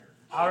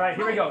All right,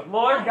 here we go.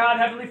 Lord God,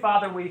 Heavenly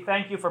Father, we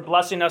thank you for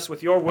blessing us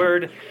with your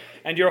word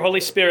and your Holy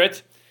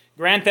Spirit.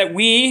 Grant that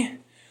we,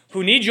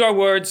 who need your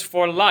words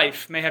for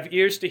life, may have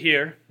ears to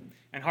hear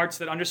and hearts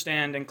that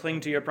understand and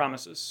cling to your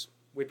promises.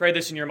 We pray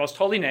this in your most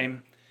holy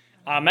name.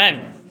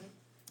 Amen.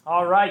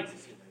 All right.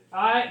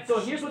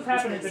 So here's what's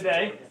happening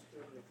today.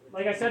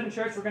 Like I said in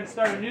church, we're going to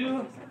start a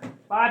new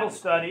Bible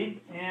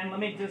study. And let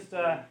me just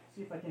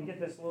see if I can get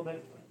this a little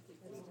bit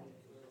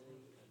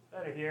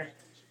better here.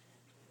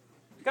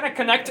 I'm going to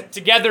connect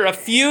together a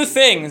few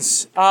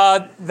things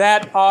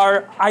that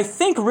are, I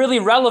think, really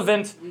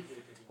relevant.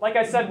 Like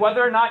I said,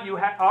 whether or not you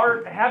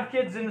have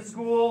kids in the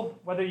school,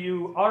 whether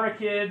you are a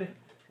kid,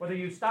 whether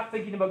you stopped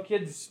thinking about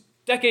kids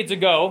decades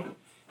ago,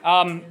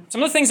 some of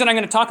the things that I'm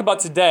going to talk about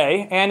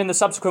today and in the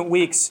subsequent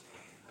weeks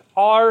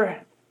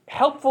are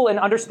helpful in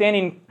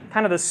understanding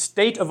kind of the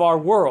state of our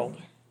world,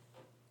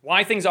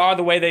 why things are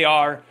the way they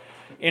are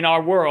in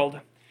our world.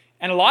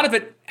 And a lot of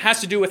it has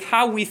to do with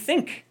how we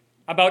think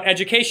about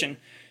education.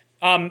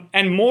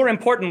 And more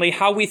importantly,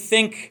 how we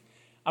think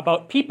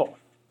about people,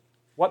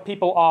 what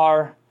people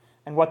are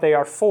and what they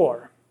are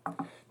for.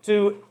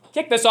 To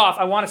kick this off,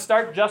 I want to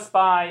start just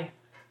by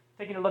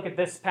taking a look at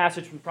this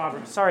passage from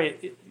Proverbs.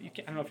 Sorry,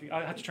 I don't know if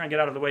I have to try and get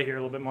out of the way here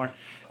a little bit more.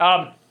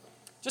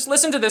 Just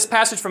listen to this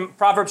passage from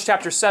Proverbs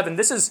chapter 7.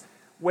 This is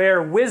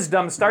where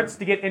wisdom starts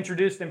to get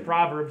introduced in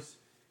Proverbs.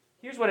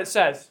 Here's what it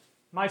says.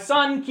 My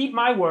son, keep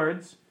my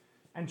words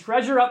and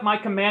treasure up my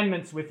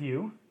commandments with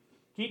you.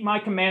 Keep my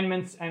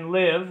commandments and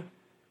live.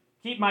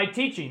 Keep my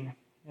teaching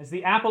as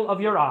the apple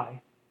of your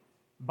eye.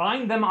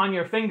 Bind them on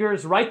your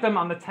fingers, write them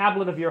on the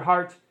tablet of your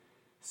heart.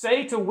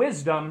 Say to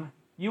wisdom,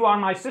 you are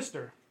my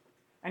sister,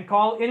 and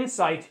call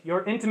insight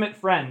your intimate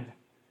friend,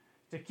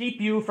 to keep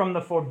you from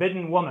the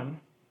forbidden woman,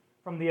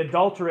 from the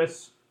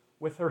adulteress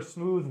with her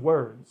smooth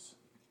words.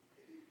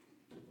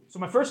 So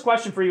my first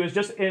question for you is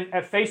just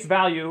at face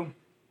value,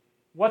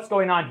 what's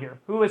going on here?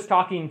 Who is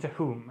talking to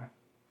whom?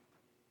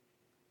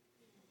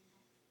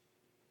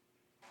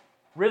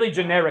 Really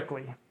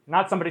generically,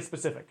 not somebody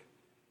specific.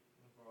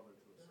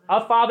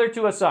 A father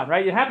to a son,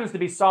 right? It happens to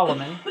be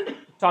Solomon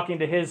talking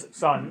to his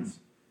sons.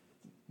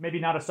 Maybe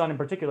not a son in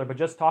particular, but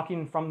just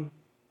talking from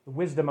the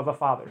wisdom of a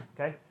father,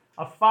 okay?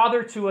 A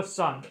father to a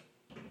son.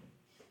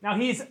 Now,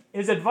 his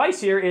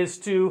advice here is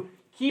to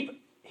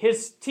keep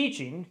his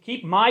teaching,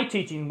 keep my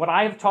teaching, what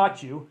I have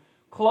taught you,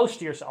 close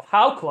to yourself.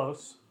 How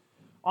close?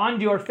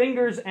 On your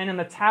fingers and in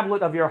the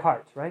tablet of your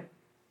heart, right?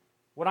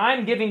 What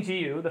I'm giving to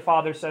you, the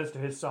father says to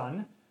his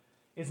son,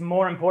 is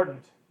more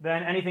important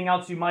than anything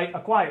else you might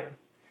acquire.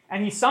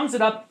 And he sums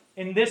it up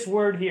in this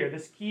word here,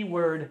 this key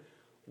word,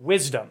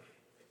 wisdom.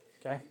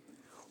 Okay?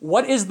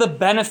 What is the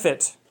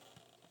benefit,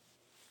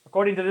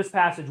 according to this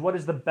passage, what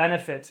is the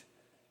benefit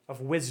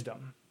of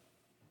wisdom?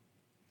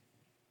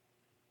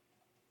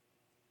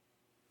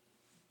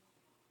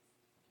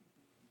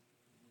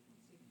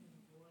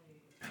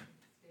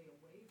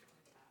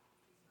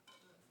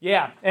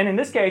 Yeah, and in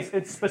this case,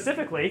 it's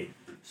specifically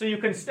so you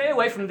can stay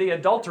away from the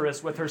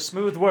adulteress with her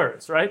smooth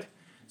words, right?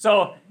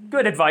 So,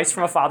 good advice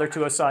from a father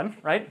to a son,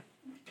 right?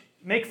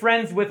 Make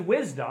friends with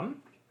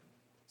wisdom.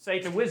 Say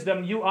to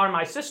wisdom, you are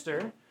my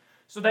sister,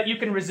 so that you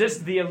can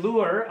resist the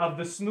allure of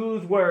the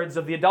smooth words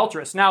of the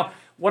adulteress. Now,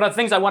 one of the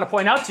things I want to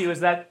point out to you is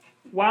that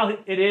while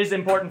it is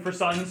important for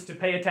sons to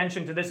pay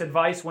attention to this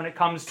advice when it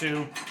comes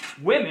to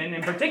women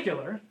in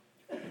particular,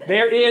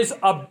 there is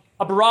a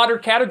broader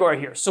category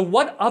here. So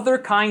what other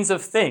kinds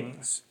of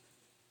things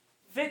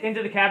fit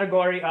into the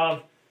category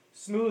of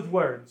smooth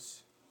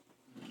words?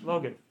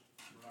 Logan.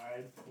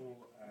 Prideful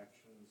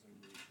actions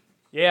and reasons.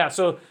 Yeah,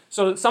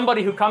 so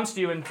somebody who comes to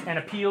you and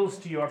appeals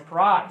to your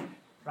pride,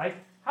 right?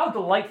 How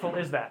delightful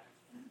is that?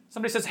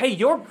 Somebody says, hey,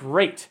 you're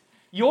great.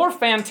 You're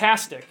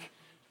fantastic.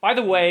 By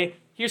the way,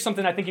 here's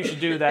something I think you should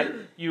do that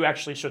you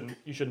actually shouldn't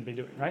be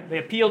doing, right? They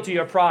appeal to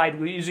your pride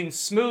using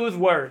smooth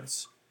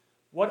words.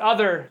 What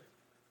other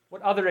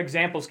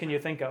examples can you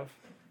think of?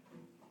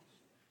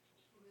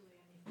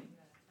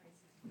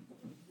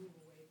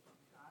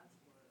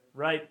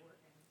 Right.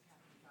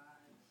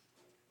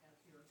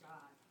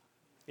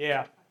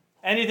 Yeah.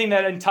 Anything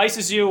that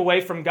entices you away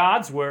from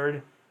God's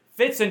word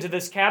fits into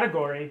this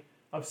category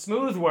of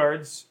smooth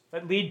words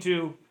that lead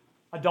to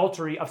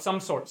adultery of some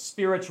sort,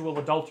 spiritual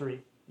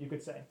adultery, you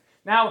could say.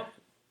 Now,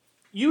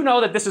 you know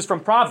that this is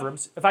from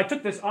Proverbs. If I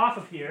took this off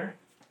of here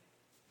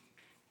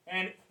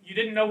and you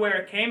didn't know where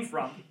it came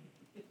from,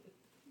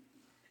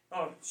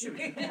 oh, shoot.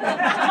 Thank you.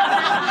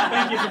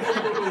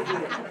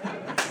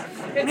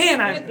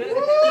 Man, I need a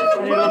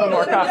little bit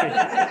more coffee.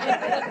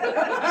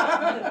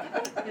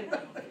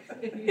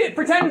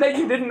 Pretend that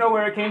you didn't know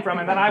where it came from,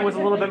 and then I was a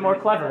little bit more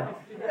clever.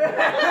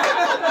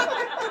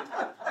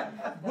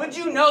 Would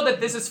you know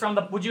that this is from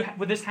the?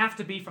 Would this have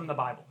to be from the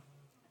Bible?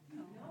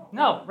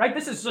 No, right?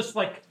 This is just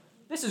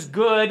this is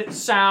good,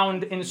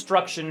 sound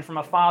instruction from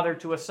a father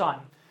to a son.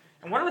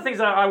 And one of the things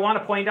that I want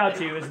to point out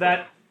to you is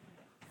that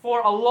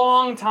for a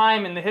long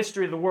time in the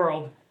history of the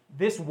world,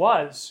 this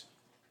was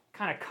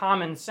kind of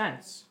common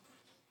sense.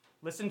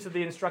 Listen to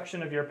the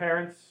instruction of your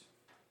parents.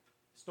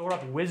 Store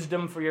up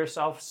wisdom for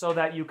yourself so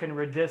that you can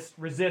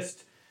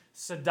resist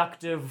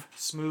seductive,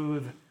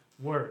 smooth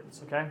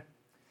words, okay?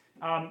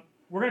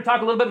 We're going to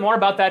talk a little bit more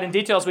about that in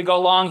detail as we go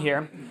along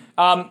here.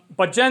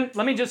 But Jen,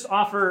 let me just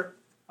offer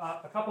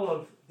a couple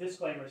of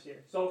disclaimers here.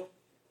 So,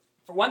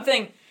 for one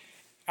thing,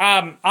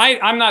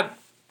 I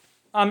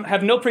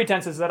have no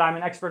pretenses that I'm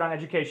an expert on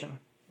education.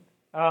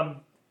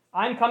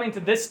 I'm coming to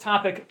this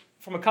topic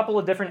from a couple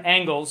of different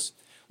angles.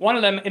 One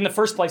of them, in the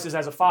first place, is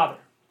as a father,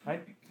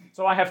 right?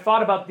 So I have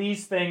thought about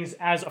these things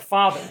as a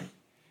father.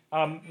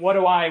 What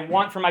do I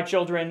want for my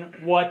children?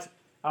 What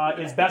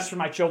is best for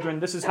my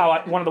children? This is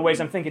one of the ways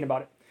I'm thinking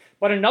about it.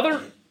 But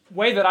another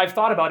way that I've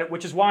thought about it,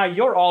 which is why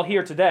you're all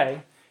here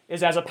today,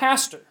 is as a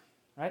pastor,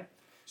 right?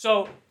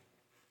 So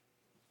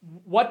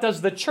what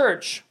does the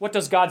church, what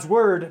does God's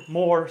word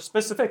more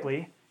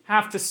specifically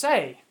have to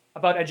say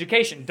about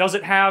education? Does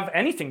it have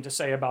anything to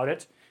say about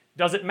it?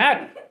 Does it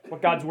matter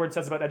what God's word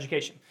says about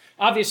education?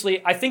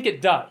 Obviously, I think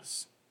it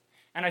does.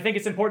 And I think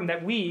it's important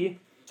that we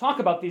talk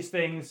about these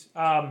things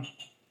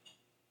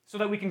so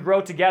that we can grow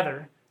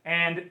together,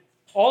 and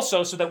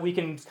also so that we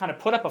can kind of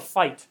put up a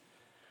fight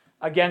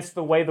against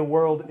the way the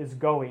world is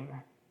going.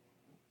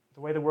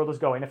 The way the world is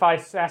going. If I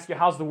ask you,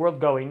 how's the world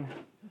going?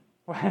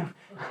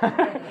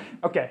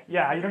 Okay,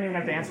 yeah, you don't even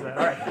have to answer that.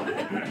 All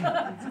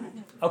right.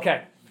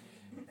 Okay.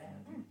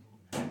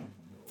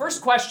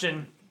 First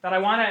question that I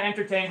want to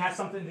entertain has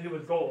something to do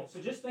with goals.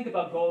 So just think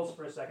about goals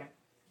for a second.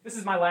 This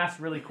is my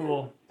last really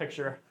cool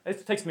picture.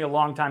 It takes me a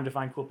long time to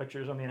find cool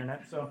pictures on the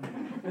internet. So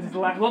this is the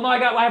last. Well, no,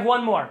 I have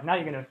one more. Now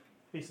you're going to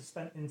be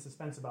in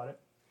suspense about it.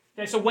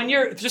 Okay, so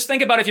just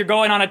think about if you're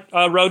going on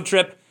a road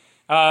trip,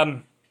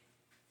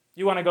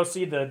 you want to go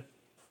see the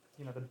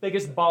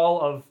biggest ball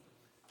of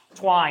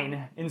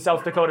twine in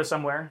South Dakota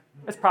somewhere.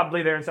 It's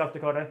probably there in South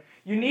Dakota.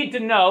 You need to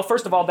know,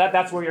 first of all,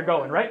 that's where you're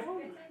going, right?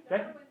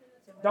 Okay.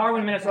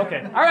 Darwin, Minnesota.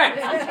 Okay. All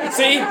right.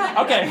 See?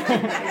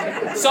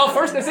 Okay. So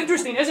first, it's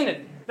interesting, isn't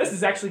it? This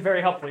is actually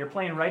very helpful. You're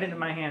playing right into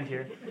my hand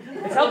here.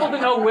 It's helpful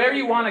to know where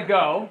you want to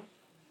go.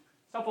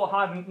 It's helpful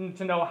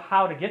to know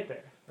how to get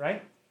there,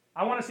 right?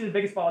 I want to see the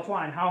biggest ball of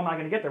twine. How am I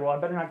going to get there? Well, I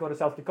better not go to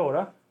South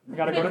Dakota. I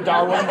got to go to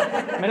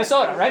Darwin,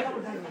 Minnesota, right?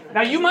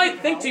 Now, you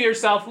might think to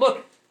yourself,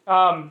 look,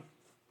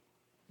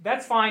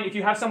 that's fine if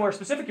you have somewhere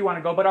specific you want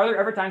to go, but are there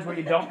ever times where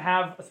you don't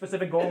have a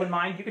specific goal in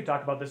mind? You could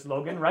talk about this,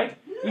 Logan, right?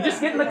 You just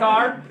get in the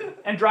car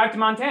and drive to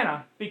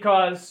Montana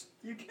because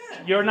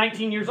you're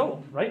 19 years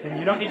old, right? And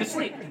you don't need to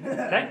sleep,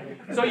 okay?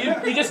 So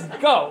you just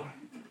go.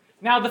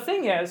 Now, the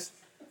thing is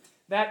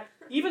that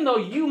even though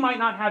you might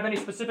not have any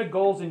specific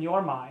goals in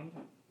your mind,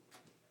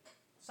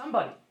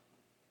 somebody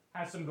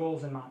has some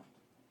goals in mind,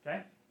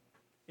 okay?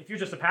 If you're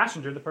just a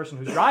passenger, the person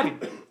who's driving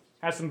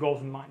has some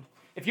goals in mind.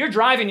 If you're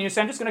driving and you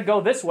say, I'm just going to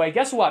go this way,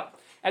 guess what?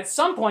 At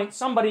some point,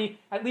 somebody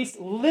at least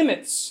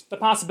limits the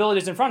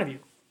possibilities in front of you.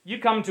 You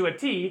come to a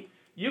T,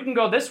 you can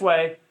go this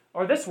way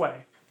or this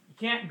way. You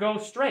can't go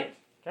straight.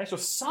 Okay? So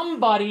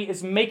somebody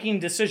is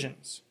making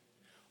decisions,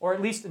 or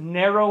at least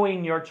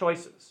narrowing your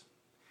choices.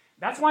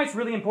 That's why it's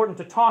really important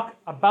to talk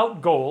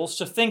about goals,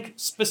 to think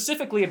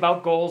specifically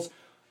about goals,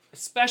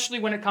 especially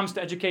when it comes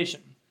to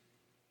education.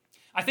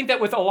 I think that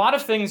with a lot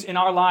of things in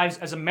our lives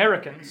as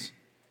Americans,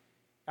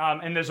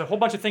 and there's a whole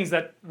bunch of things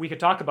that we could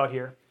talk about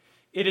here,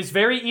 it is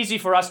very easy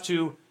for us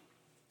to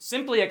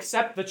simply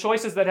accept the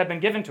choices that have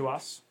been given to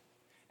us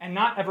and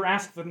not ever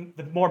ask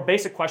the more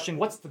basic question,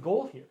 what's the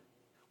goal here?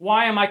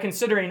 Why am I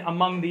considering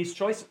among these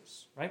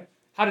choices, right?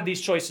 How did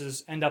these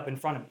choices end up in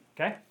front of me,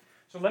 okay?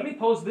 So let me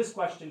pose this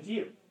question to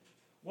you.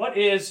 What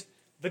is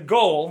the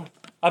goal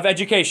of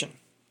education?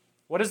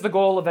 What is the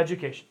goal of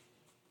education?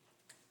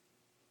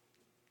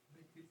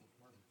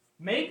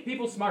 Make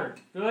people smarter.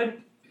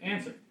 Good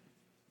answer.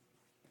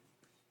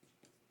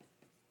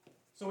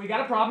 So we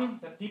got a problem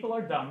that people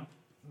are dumb.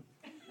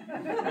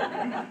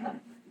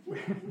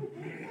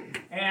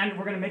 And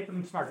we're going to make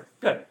them smarter.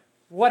 Good.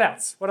 What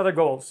else? What other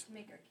goals?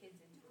 Make our kids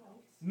into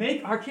adults.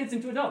 Make our kids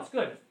into adults.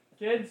 Good.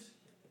 Kids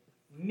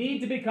need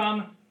to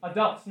become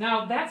adults.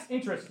 Now, that's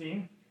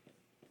interesting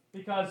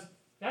because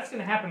that's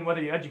going to happen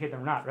whether you educate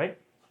them or not, right?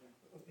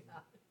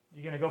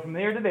 You're going to go from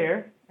there to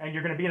there, and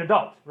you're going to be an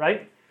adult,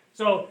 right?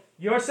 So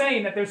you're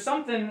saying that there's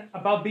something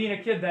about being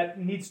a kid that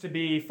needs to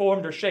be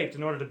formed or shaped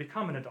in order to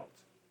become an adult.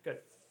 Good.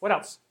 What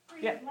else?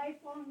 Yeah.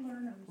 Lifelong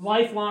learners.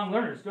 Lifelong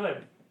learners.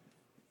 Good.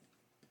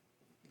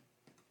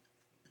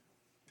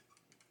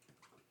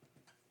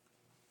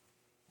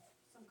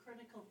 Some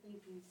critical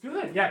thinking.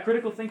 Good. Yeah,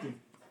 critical thinking.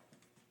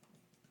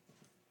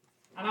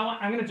 And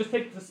I'm going to just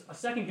take a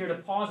second here to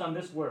pause on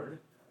this word.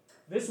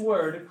 This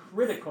word,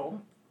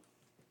 critical,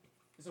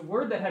 is a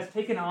word that has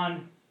taken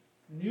on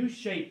new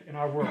shape in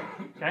our world.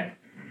 Okay?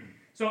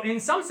 So in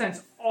some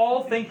sense,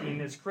 all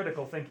thinking is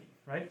critical thinking,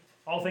 right?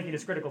 All thinking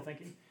is critical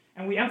thinking.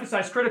 And we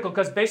emphasize critical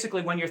because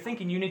basically when you're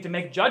thinking, you need to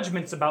make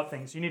judgments about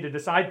things. You need to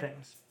decide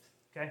things.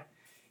 Okay?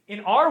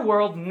 In our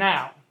world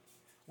now,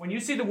 when you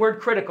see the word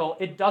critical,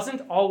 it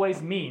doesn't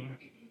always mean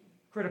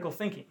critical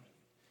thinking.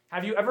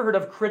 Have you ever heard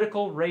of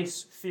critical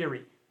race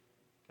theory?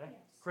 Okay?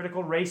 Yes.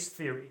 Critical race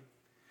theory.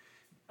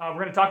 We're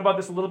going to talk about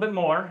this a little bit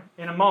more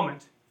in a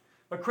moment.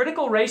 But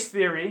critical race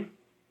theory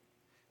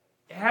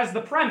has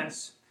the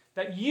premise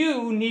that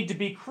you need to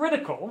be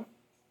critical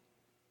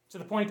to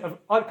the point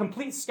of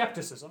complete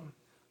skepticism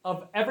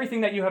of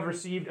everything that you have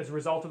received as a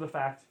result of the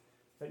fact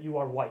that you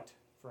are white,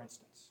 for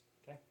instance.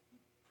 Okay?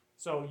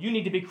 So you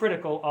need to be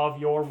critical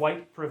of your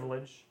white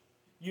privilege.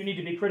 You need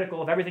to be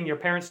critical of everything your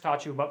parents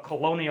taught you about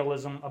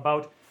colonialism,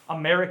 about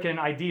American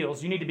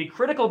ideals. You need to be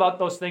critical about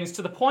those things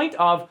to the point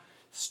of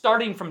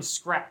starting from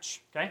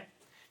scratch. Okay?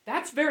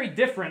 That's very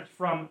different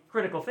from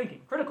critical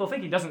thinking. Critical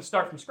thinking doesn't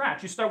start from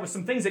scratch. You start with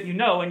some things that you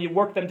know and you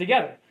work them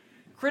together.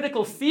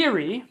 Critical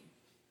theory,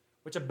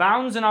 which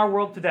abounds in our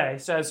world today,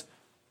 says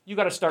you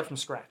got to start from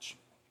scratch.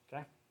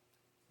 Okay?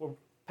 Well,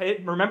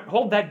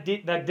 hold that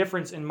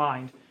difference in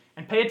mind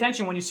and pay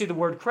attention when you see the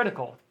word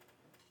critical.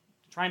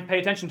 Try and pay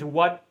attention to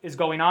what is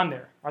going on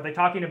there. Are they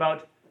talking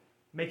about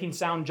making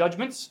sound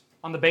judgments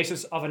on the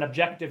basis of an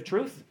objective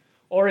truth,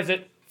 or is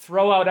it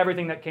throw out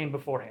everything that came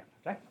beforehand?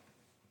 Okay?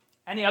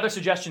 Any other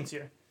suggestions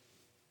here?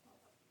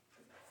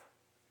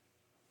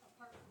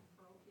 Apart from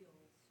parochial schools,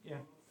 Yeah. I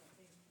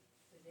think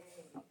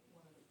today one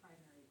of the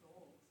primary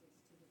goals is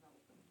to develop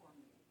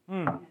conformity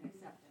Hmm. and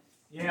acceptance.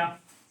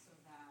 Yeah. So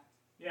that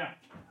Yeah.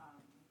 the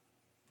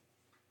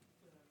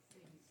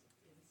things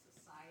in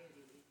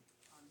society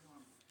are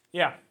normal.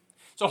 Yeah.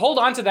 So hold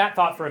on to that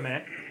thought for a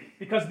minute,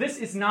 because this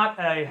is not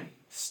a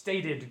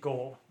stated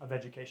goal of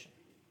education.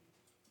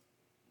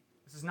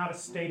 This is not a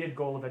stated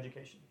goal of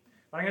education.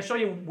 But I'm going to show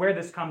you where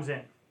this comes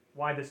in,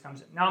 why this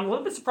comes in. Now, I'm a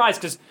little bit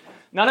surprised because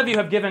none of you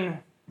have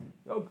given...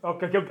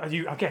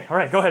 Okay, all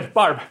right, go ahead.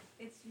 Barb.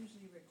 It's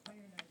usually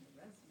required on the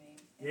resume.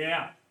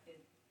 Yeah. You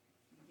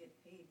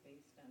get paid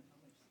based on how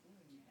much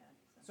schooling you had.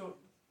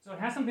 So it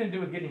has something to do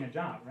with getting a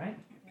job, right?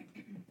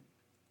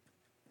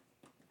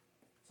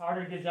 It's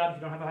harder to get a job if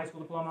you don't have a high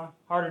school diploma.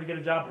 Harder to get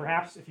a job,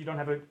 perhaps, if you don't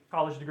have a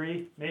college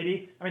degree,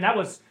 maybe. I mean, that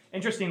was,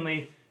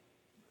 interestingly,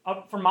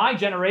 for my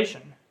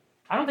generation,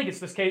 I don't think it's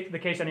the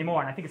case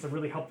anymore, and I think it's a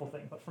really helpful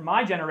thing. But for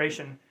my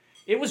generation,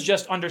 it was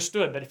just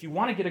understood that if you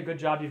want to get a good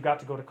job, you've got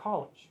to go to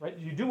college, right?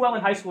 You do well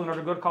in high school in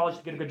order to go to college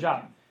to get a good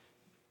job.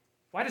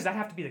 Why does that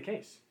have to be the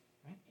case?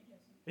 Right?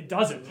 It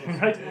doesn't,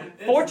 right?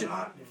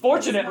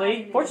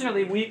 Fortunately,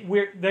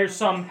 there's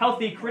some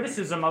healthy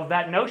criticism of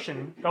that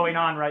notion going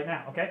on right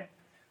now, okay?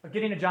 But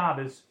getting a job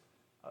is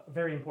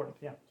very important,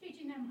 yeah.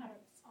 Teaching them how to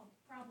solve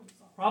problem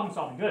solve. Problem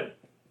solving, good.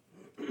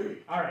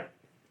 All right.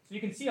 So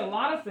you can see a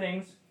lot of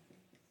things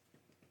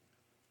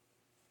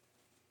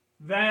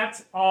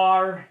that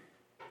are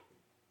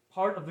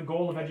part of the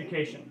goal of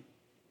education.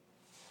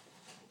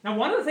 Now,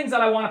 one of the things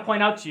that I want to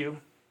point out to you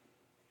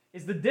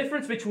is the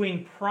difference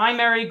between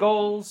primary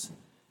goals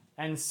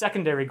and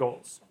secondary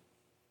goals.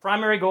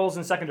 Primary goals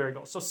and secondary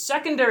goals. So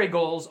secondary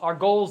goals are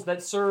goals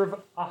that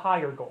serve a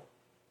higher goal.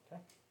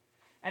 Okay?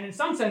 And in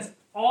some sense,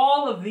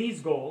 all of these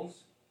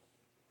goals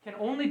can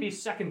only be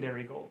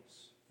secondary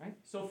goals. Right?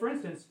 So for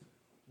instance,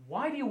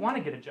 why do you want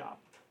to get a job?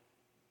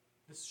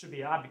 This should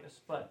be obvious,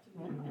 but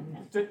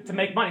to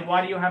make money,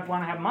 why do you want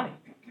to have money?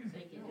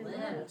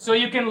 So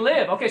you can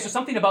live. Okay, so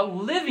something about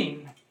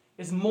living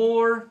is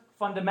more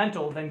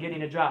fundamental than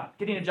getting a job.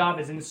 Getting a job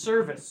is in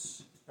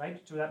service,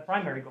 right, to that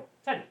primary goal.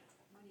 Ted?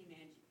 Money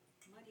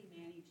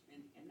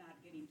management and not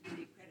getting too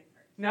many credit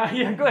cards. No,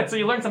 yeah, good. So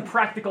you learn some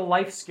practical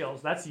life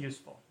skills. That's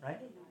useful, right?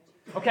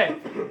 Okay.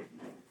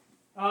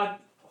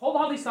 Hold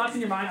all these thoughts in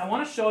your mind. I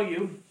want to show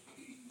you,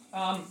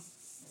 like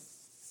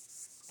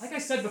I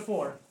said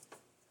before,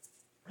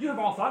 you have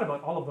all thought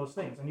about all of those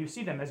things, and you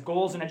see them as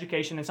goals in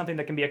education and something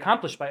that can be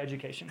accomplished by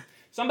education.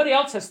 Somebody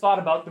else has thought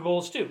about the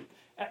goals too.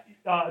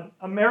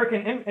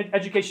 American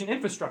education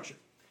infrastructure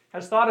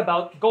has thought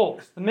about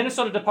goals. The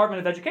Minnesota Department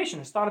of Education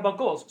has thought about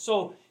goals.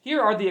 So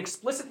here are the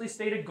explicitly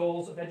stated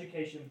goals of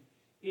education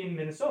in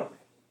Minnesota.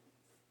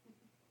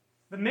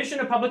 The mission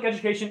of public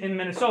education in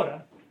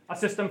Minnesota, a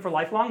system for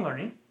lifelong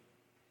learning,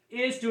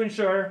 is to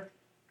ensure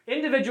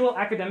individual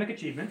academic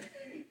achievement,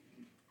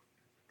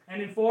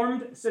 an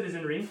informed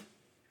citizenry,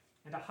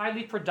 and a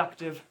highly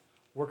productive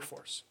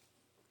workforce.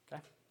 Okay?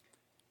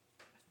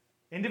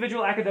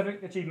 Individual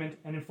academic achievement,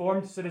 an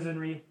informed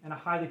citizenry, and a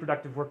highly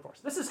productive workforce.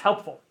 This is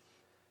helpful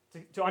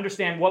to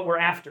understand what we're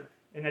after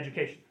in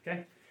education.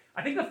 Okay?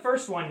 I think the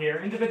first one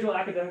here, individual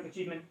academic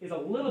achievement, is a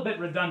little bit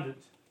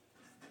redundant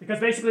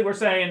because basically we're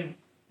saying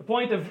the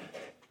point of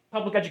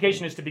public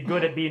education is to be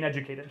good at being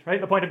educated,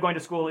 right? The point of going to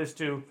school is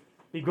to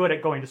be good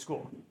at going to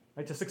school,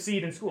 right? To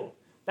succeed in school.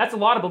 That's a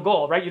laudable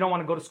goal, right? You don't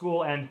want to go to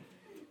school and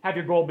have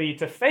your goal be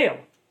to fail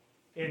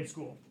in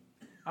school.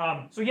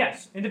 So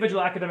yes,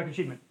 individual academic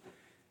achievement.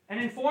 An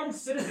informed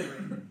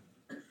citizenry.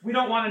 We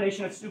don't want a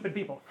nation of stupid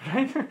people,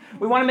 right?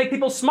 We want to make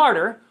people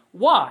smarter.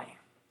 Why?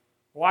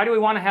 Why do we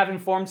want to have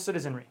informed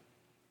citizenry?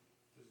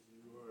 Because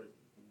you are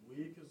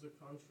weak as a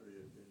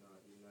country if you're not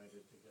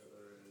united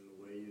together in the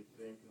way you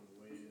think and the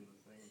way in the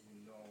things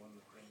you know and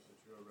the things that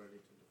you're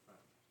ready to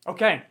defend.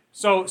 Okay,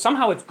 so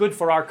somehow it's good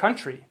for our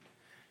country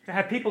to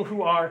have people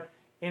who are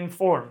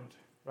informed,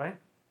 right?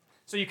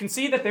 So you can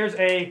see that there's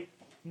a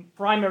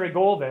primary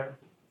goal there.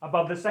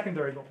 above the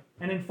secondary goal.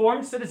 An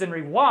informed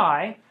citizenry,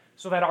 why?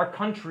 So that our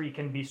country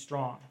can be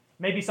strong.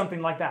 Maybe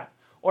something like that.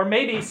 Or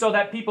maybe so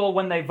that people,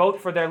 when they vote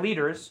for their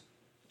leaders,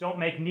 don't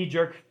make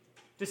knee-jerk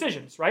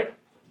decisions, right?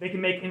 They can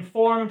make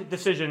informed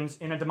decisions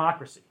in a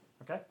democracy,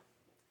 okay?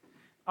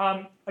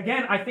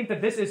 Again, I think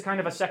that this is kind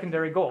of a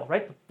secondary goal,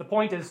 right? The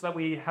point is that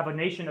we have a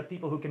nation of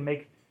people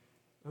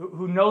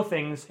who know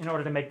things in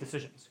order to make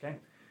decisions, okay?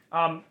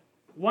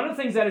 One of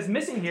the things that is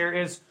missing here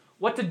is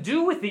what to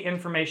do with the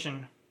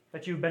information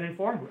that you've been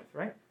informed with,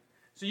 right?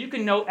 So you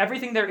can know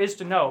everything there is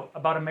to know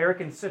about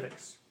American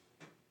civics,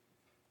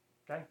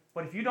 okay?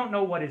 But if you don't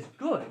know what is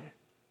good,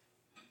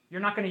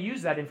 you're not going to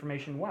use that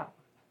information well,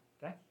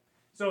 okay?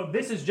 So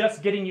this is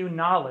just getting you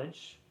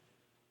knowledge,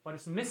 but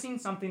it's missing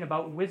something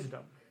about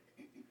wisdom.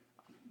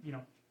 You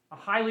know, a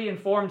highly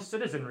informed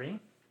citizenry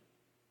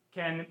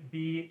can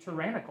be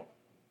tyrannical.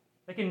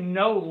 They can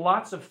know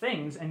lots of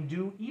things and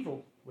do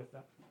evil with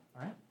them,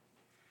 all right?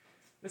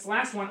 This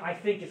last one, I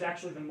think, is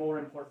actually the more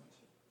important.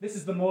 This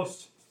is the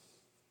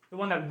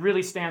one that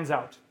really stands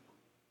out.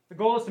 The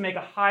goal is to make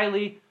a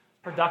highly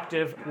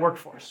productive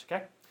workforce,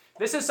 okay?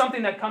 This is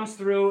something that comes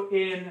through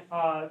in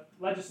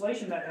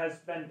legislation that has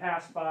been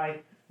passed by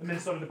the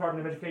Minnesota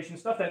Department of Education,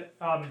 stuff that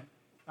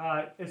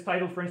is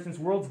titled, for instance,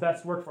 World's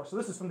Best Workforce. So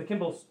this is from the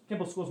Kimball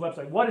Schools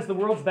website. What is the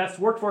world's best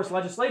workforce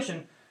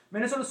legislation?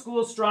 Minnesota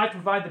schools strive to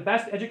provide the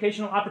best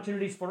educational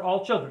opportunities for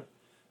all children.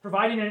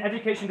 Providing an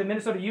education to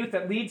Minnesota youth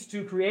that leads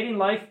to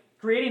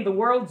creating the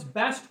world's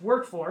best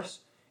workforce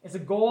is a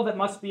goal that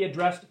must be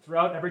addressed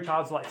throughout every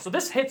child's life. So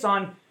this hits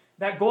on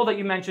that goal that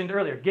you mentioned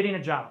earlier, getting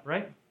a job,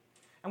 right?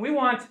 And we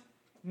want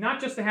not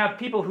just to have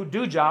people who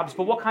do jobs,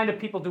 but what kind of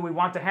people do we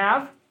want to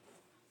have?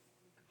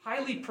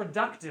 Highly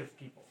productive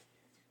people.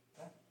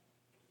 Okay?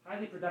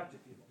 Highly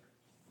productive people.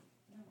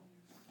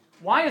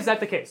 Why is that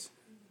the case?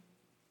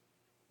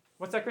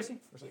 What's that, Chrissy?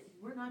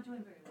 We're not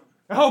doing very well.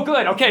 Oh,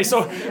 good. Okay,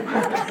 so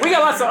we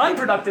got lots of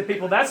unproductive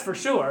people, that's for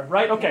sure,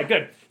 right? Okay,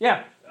 good.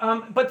 Yeah,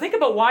 but think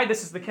about why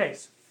this is the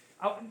case.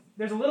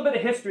 There's a little bit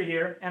of history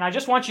here, and I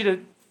just want you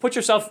to put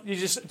yourself,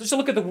 just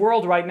look at the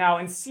world right now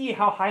and see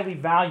how highly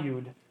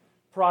valued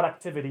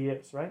productivity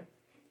is, right?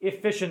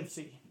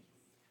 Efficiency,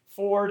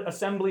 Ford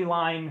assembly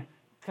line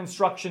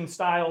construction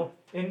style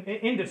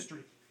industry.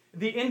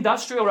 The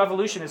Industrial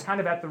Revolution is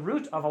kind of at the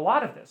root of a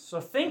lot of this.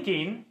 So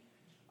thinking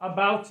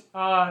about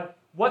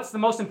what's the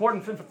most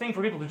important thing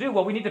for people to do?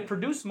 Well, we need to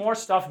produce more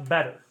stuff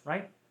better,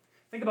 right?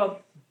 Think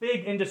about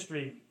big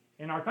industry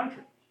in our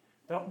country.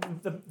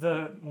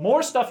 The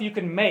more stuff you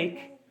can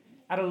make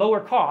at a lower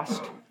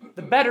cost,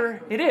 the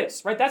better it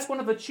is, right? That's one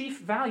of the chief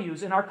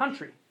values in our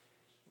country.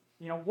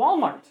 You know,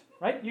 Walmart,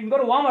 right? You can go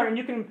to Walmart and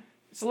you can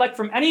select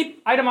from any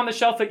item on the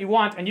shelf that you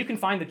want, and you can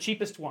find the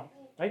cheapest one,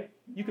 right?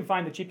 You can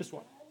find the cheapest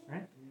one,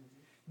 right?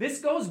 This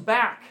goes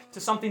back to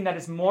something that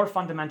is more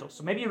fundamental.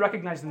 So maybe you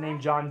recognize the name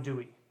John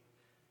Dewey.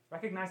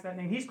 Recognize that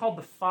name? He's called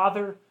the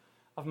father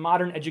of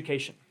modern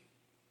education.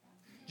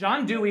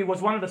 John Dewey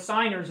was one of the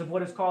signers of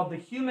what is called the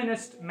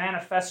Humanist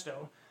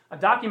Manifesto, a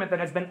document that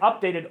has been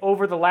updated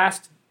over the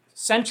last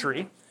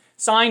century,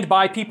 signed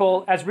by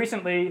people as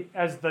recently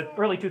as the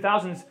early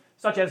 2000s,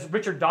 such as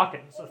Richard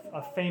Dawkins,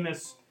 a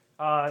famous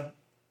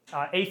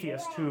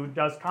atheist who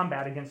does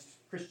combat against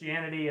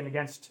Christianity and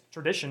against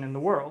tradition in the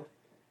world.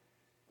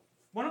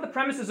 One of the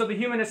premises of the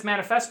Humanist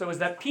Manifesto is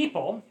that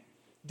people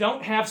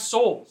don't have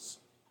souls.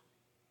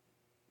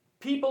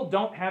 People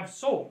don't have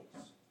souls.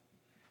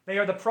 They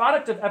are the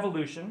product of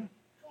evolution,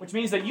 which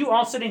means that you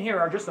all sitting here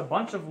are just a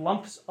bunch of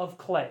lumps of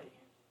clay.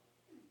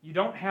 You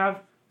don't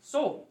have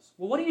souls.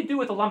 Well, what do you do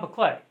with a lump of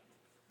clay?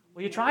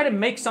 Well, you try to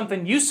make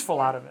something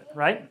useful out of it,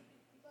 right?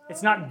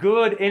 It's not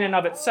good in and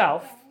of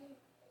itself.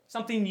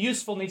 Something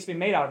useful needs to be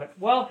made out of it.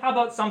 Well, how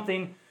about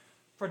something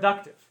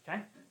productive,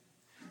 okay?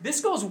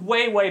 This goes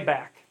way, way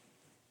back.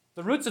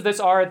 The roots of this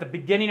are at the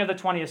beginning of the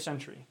 20th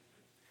century.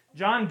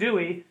 John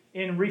Dewey,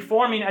 in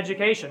Reforming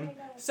Education,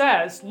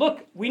 says,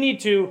 look, we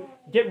need to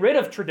get rid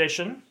of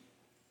tradition,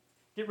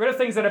 get rid of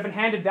things that have been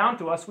handed down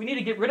to us. We need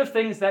to get rid of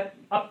things that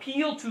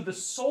appeal to the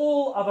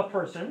soul of a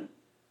person,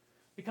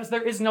 because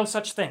there is no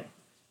such thing.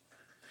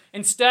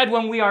 Instead,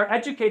 when we are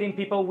educating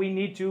people, we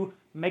need to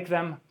make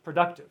them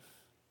productive.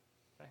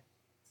 Okay?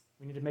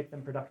 We need to make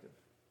them productive.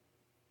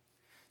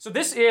 So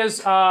this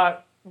is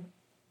the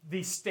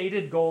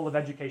stated goal of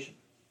education.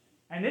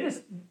 And it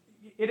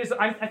is,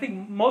 I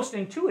think, most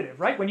intuitive,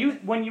 right?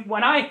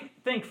 When I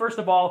think, first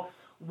of all,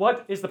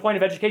 what is the point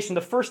of education,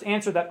 the first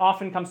answer that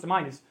often comes to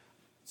mind is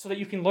so that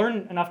you can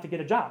learn enough to get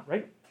a job,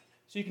 right?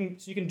 So you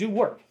can do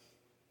work.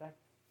 Okay?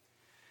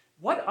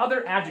 What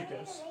other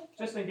adjectives,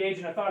 just engage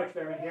in a thought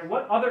experiment here,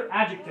 what other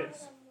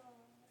adjectives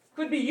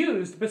could be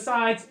used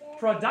besides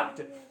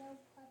productive?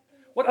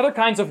 What other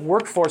kinds of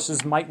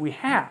workforces might we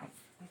have?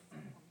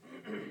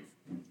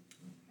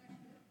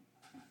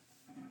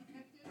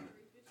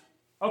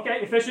 Okay,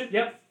 efficient,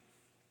 yep.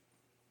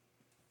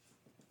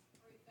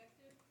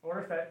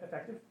 Or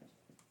effective.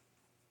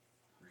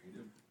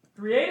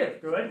 Creative,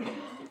 good.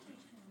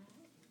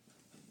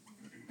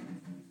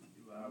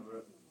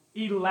 Elaborate.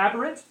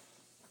 Elaborate.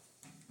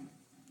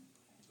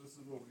 This is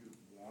what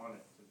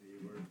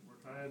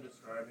kind of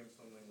describing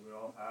something we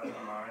all have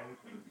in mind and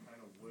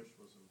kind of wish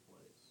was in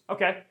place.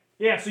 Okay.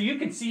 Yeah, so you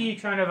can see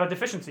kind of a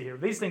deficiency here.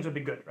 These things would be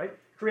good, right?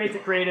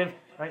 Creative,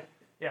 right?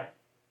 Yeah.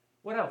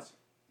 What else?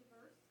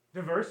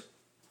 Diverse.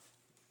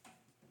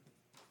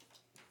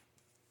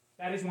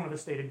 That is one of the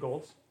stated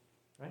goals.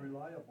 Right?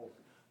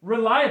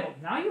 Reliable.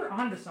 Now you're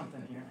onto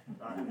something here.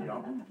 Yeah.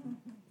 How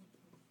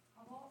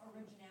about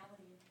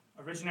originality?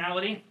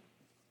 Originality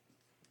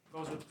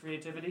goes with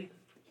creativity.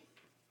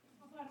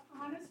 How about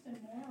honest and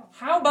moral?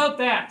 How about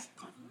that?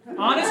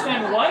 Honest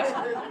and what?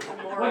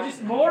 What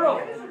is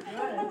moral?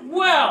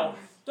 Well,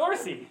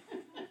 Dorothy.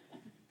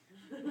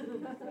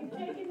 We've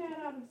taken that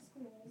out of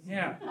schools.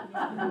 Yeah.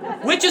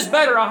 Which is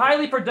better, a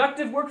highly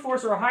productive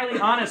workforce or a highly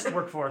honest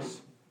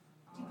workforce?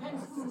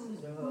 Depends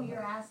who you're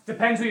asking.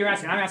 Depends who you're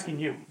asking. I'm asking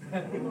you. I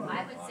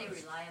would say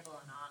reliable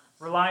and honest.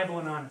 Reliable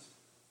and honest.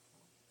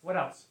 What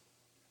else?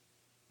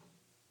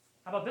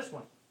 How about this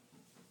one?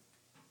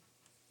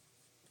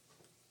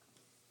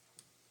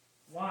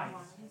 Wise.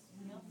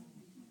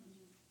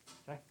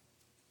 Okay.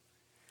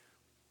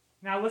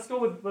 Now let's go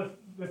with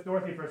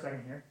Dorothy for a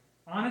second here.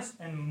 Honest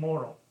and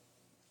moral.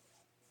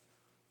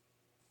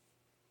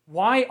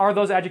 Why are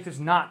those adjectives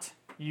not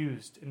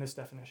used in this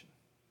definition?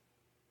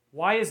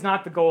 Why is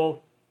not the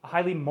goal a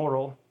highly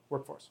moral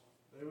workforce?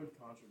 They would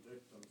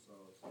contradict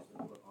themselves if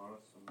they put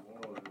honest and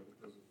moral there,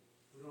 because if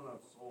we don't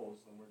have souls,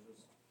 then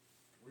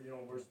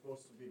we're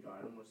supposed to be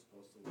guided, we're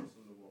supposed to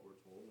listen to what we're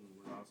told, and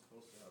we're not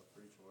supposed to have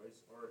free choice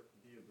or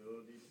the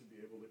ability to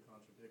be able to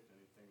contradict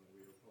anything that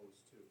we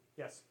oppose to.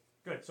 Yes.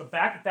 Good. So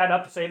back that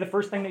up. Say the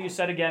first thing that you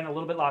said again a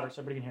little bit louder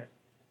so everybody can hear it.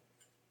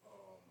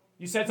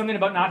 You said something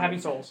about not having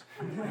souls.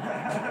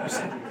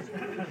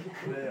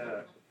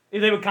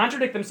 They would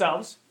contradict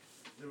themselves.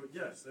 They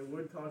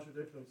would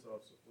contradict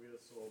themselves if we had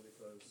a soul,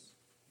 because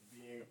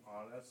being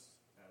honest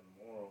and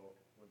moral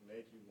would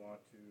make you want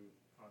to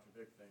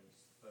contradict things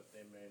that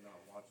they may not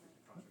want you to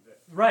contradict.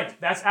 Right.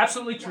 That's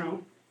absolutely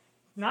true.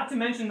 Not to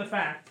mention the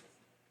fact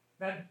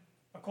that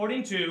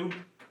according to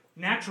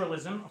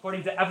naturalism,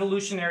 according to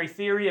evolutionary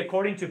theory,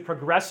 according to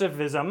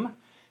progressivism,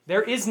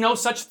 there is no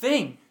such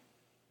thing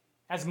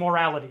as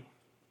morality.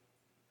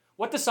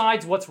 What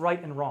decides what's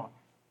right and wrong?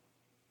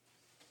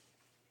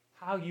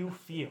 How you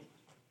feel.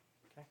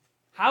 Okay?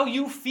 How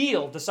you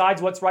feel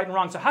decides what's right and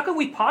wrong. So how could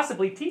we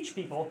possibly teach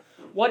people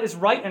what is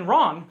right and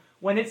wrong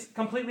when it's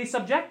completely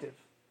subjective,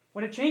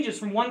 when it changes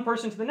from one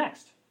person to the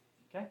next?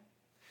 Okay?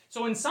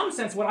 So in some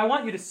sense, what I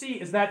want you to see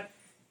is that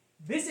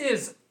this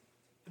is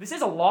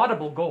a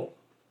laudable goal.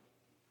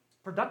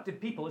 Productive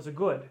people is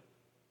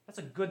that's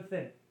a good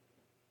thing.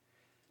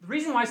 The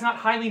reason why it's not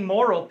highly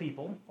moral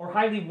people, or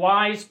highly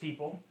wise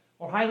people,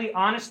 or highly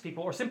honest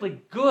people, or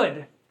simply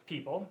good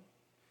people,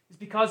 is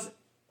because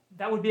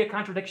that would be a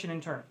contradiction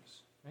in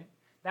terms. Right?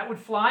 That would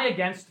fly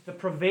against the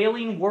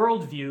prevailing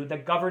worldview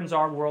that governs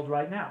our world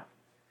right now.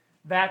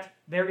 That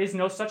there is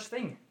no such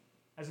thing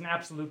as an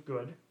absolute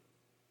good.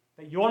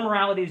 That your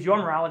morality is your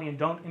morality and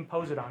don't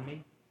impose it on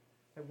me.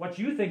 That what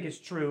you think is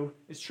true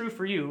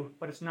for you,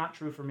 but it's not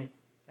true for me.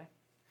 Okay?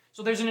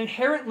 So there's an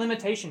inherent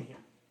limitation here.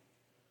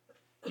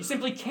 You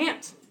simply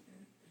can't.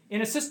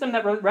 In a system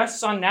that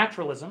rests on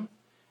naturalism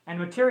and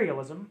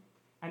materialism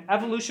and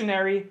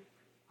evolutionary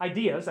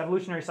ideas,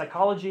 evolutionary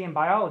psychology and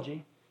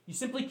biology, you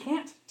simply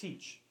can't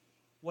teach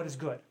what is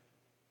good.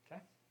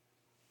 Okay?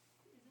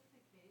 Is it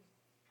the case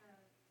that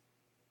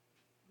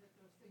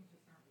those things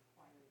just aren't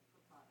required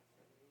for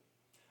productivity?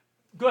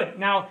 Good.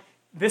 Now,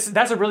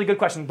 that's a really good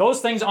question.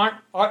 Those things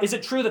is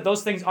it true that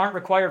those things aren't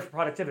required for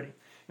productivity?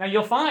 Now,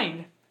 you'll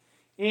find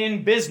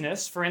in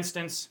business, for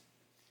instance,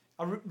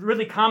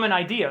 really common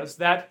ideas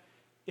that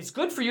it's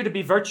good for you to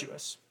be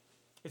virtuous.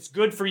 It's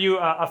good for you.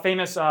 A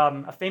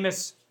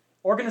famous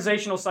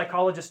organizational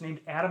psychologist named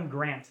Adam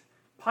Grant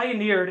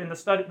pioneered in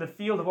the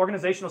field of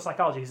organizational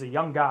psychology. He's a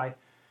young guy,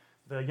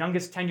 the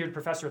youngest tenured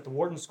professor at the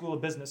Wharton School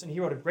of Business, and he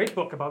wrote a great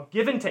book about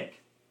give and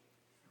take.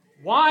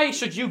 Why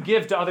should you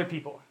give to other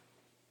people?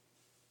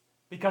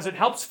 Because it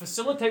helps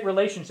facilitate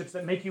relationships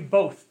that make you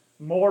both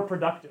more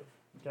productive.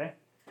 Okay?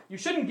 You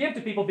shouldn't give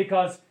to people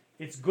because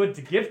it's good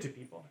to give to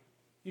people.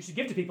 You should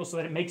give to people so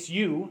that it makes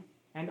you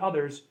and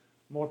others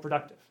more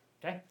productive.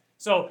 Okay?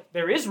 So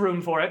there is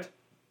room for it,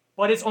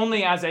 but it's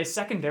only as a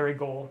secondary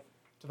goal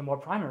to the more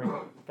primary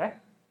goal. Okay?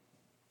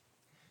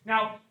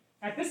 Now,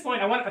 at this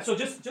point, I want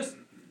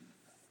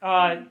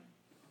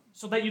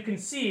so that you can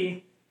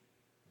see,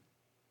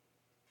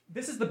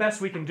 this is the best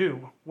we can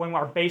do when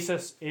our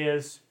basis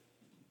is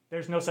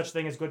there's no such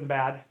thing as good and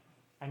bad,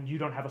 and you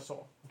don't have a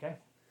soul. Okay?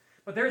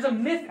 But there's a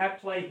myth at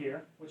play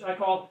here, which I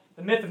call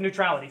the myth of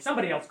neutrality.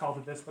 Somebody else called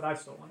it this, but I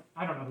stole it.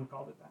 I don't know who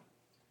called it that.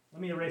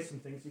 Let me erase some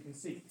things so you can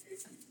see.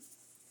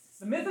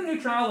 The myth of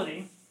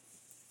neutrality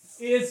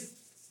is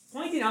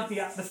pointing out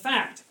the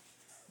fact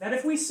that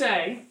if we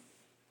say,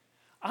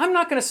 I'm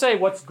not going to say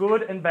what's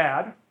good and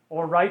bad,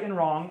 or right and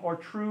wrong, or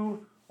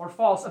true or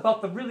false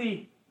about the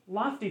really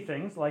lofty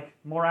things like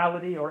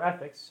morality or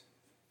ethics,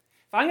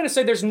 if I'm going to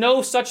say there's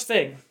no such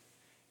thing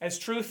as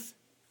truth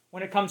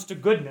when it comes to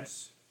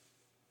goodness,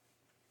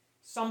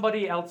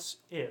 somebody else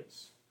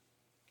is.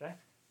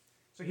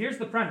 So here's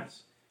the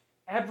premise.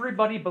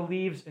 Everybody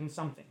believes in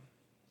something.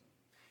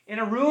 In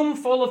a room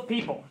full of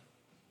people,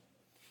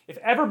 if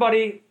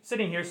everybody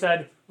sitting here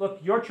said, look,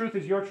 your truth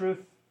is your truth,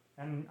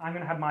 and I'm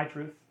going to have my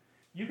truth,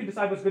 you can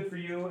decide what's good for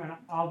you, and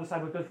I'll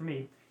decide what's good for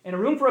me. In a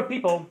room full of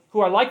people who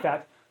are like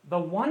that, the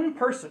one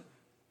person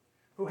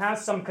who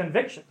has some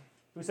conviction,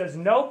 who says,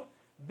 nope,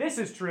 this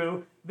is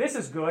true, this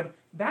is good,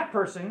 that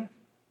person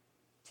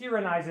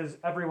tyrannizes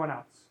everyone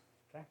else.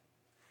 Okay?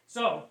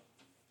 So,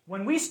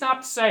 when we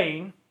stopped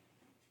saying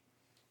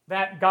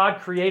that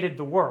God created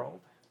the world,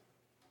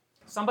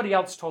 somebody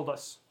else told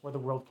us where the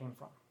world came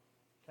from.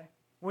 Okay?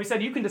 When we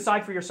said you can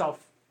decide for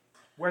yourself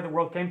where the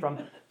world came from,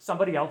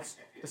 somebody else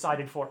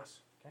decided for us.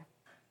 Okay?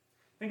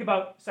 Think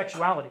about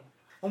sexuality.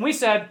 When we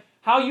said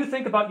how you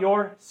think about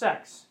your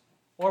sex,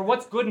 or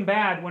what's good and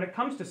bad when it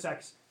comes to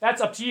sex,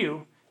 that's up to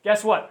you.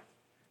 Guess what?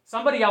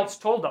 Somebody else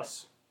told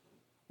us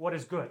what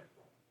is good.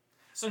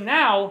 So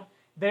now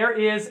there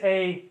is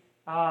a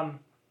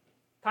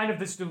kind of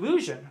this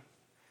delusion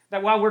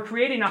that while we're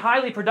creating a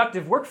highly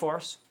productive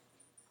workforce,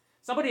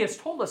 somebody has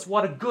told us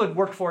what a good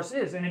workforce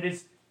is, and it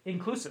is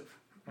inclusive.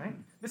 Right?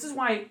 This is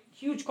why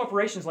huge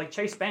corporations like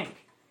Chase Bank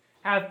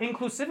have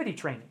inclusivity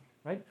training,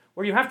 right?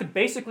 Where you have to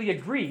basically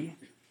agree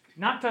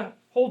not to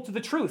hold to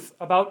the truth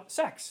about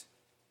sex.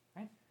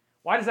 Right?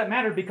 Why does that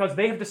matter? Because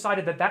they have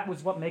decided that that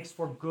was what makes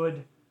for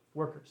good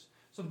workers.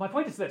 So my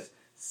point is this.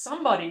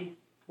 Somebody,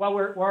 while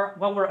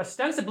we're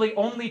ostensibly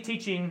only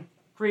teaching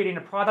creating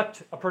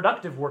a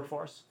productive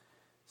workforce,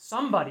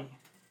 somebody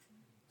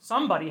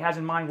has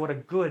in mind what a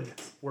good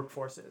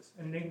workforce is,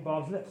 and it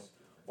involves this.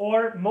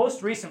 Or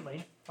most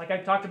recently, like I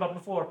talked about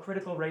before,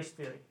 critical race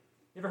theory.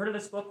 You ever heard of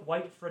this book,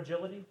 White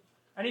Fragility?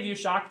 Any of you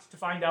shocked to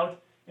find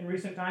out in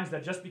recent times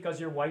that just because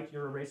you're white,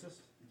 you're a racist?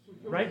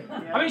 Right?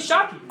 I mean,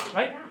 shocking,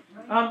 right?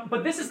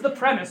 But this is the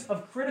premise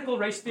of critical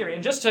race theory.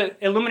 And just to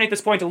illuminate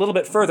this point a little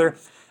bit further,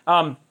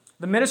 the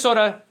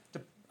Minnesota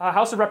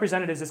House of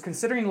Representatives is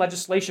considering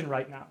legislation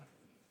right now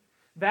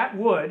that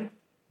would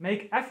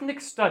make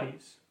ethnic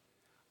studies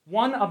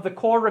one of the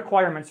core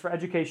requirements for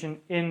education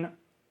in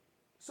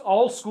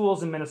all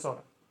schools in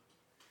Minnesota.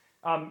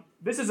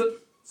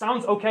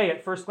 Sounds okay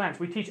at first glance.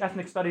 We teach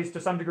ethnic studies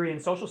to some degree in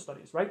social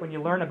studies, right? When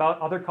you learn about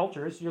other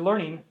cultures, you're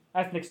learning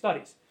ethnic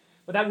studies.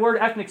 But that word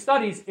ethnic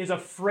studies is a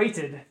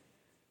freighted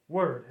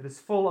word. It is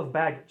full of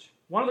baggage.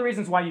 One of the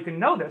reasons why you can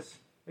know this,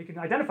 you can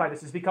identify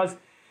this, is because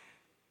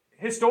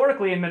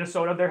historically in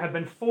Minnesota, there have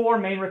been 4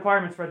 main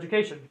requirements for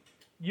education.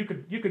 You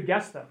could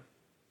guess them.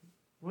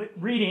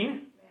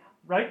 Reading,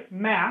 right?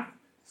 Math,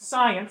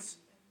 science,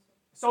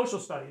 social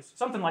studies,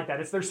 something like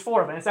that. There's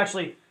 4 of them. It's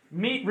actually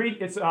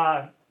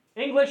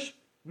English,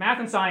 math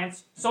and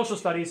science, social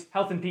studies,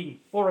 health and PE.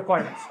 4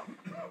 requirements.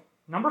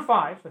 Number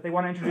 5 that they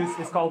want to introduce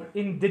is called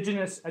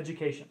indigenous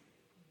education.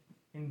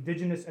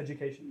 Indigenous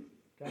education.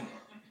 Okay?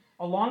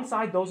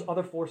 Alongside those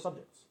other 4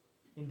 subjects,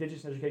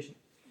 indigenous education.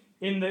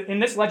 In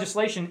this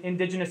legislation,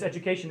 indigenous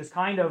education is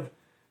kind of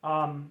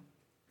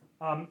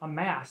a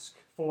mask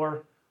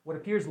for what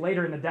appears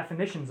later in the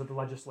definitions of the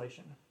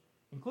legislation,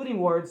 including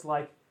words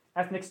like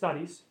ethnic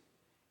studies,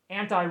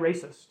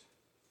 anti-racist,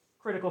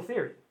 critical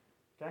theory.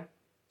 Okay?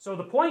 So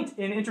the point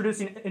in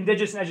introducing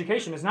indigenous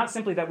education is not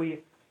simply that we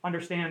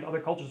understand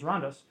other cultures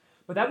around us,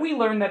 but that we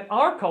learn that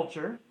our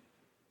culture,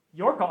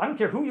 I don't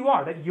care who you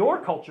are, that your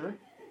culture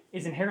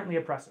is inherently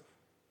oppressive.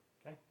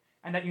 Okay?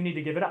 And that you need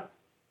to give it up.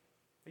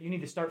 That you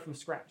need to start from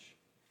scratch.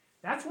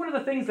 That's one of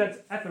the things that's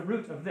at the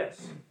root of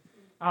this.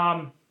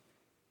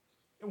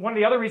 One of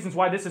the other reasons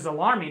why this is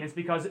alarming is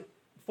because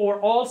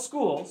for all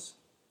schools,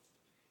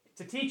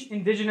 to teach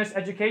indigenous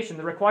education,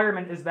 the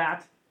requirement is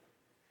that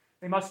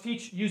they must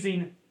teach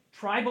using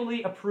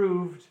tribally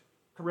approved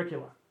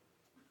curricula.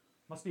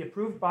 Must be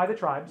approved by the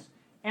tribes.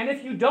 And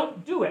if you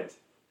don't do it,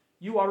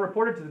 you are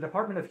reported to the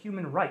Department of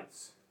Human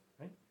Rights.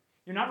 Right?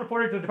 You're not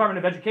reported to the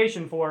Department of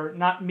Education for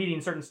not meeting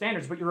certain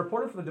standards, but you're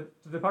reported to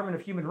the Department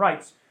of Human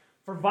Rights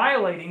for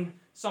violating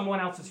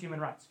someone else's human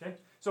rights. Okay?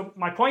 So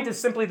my point is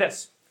simply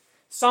this.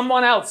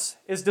 Someone else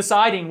is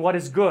deciding what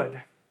is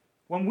good.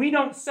 When we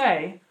don't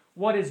say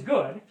what is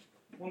good,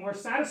 when we're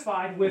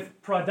satisfied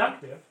with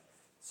productive,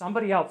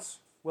 somebody else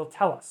will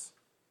tell us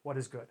what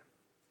is good.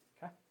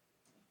 Okay?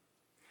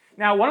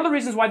 Now, one of the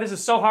reasons why this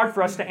is so hard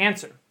for us to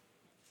answer,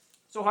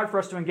 so hard for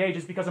us to engage,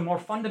 is because a more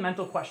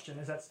fundamental question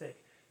is at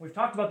stake. We've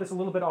talked about this a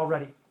little bit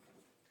already.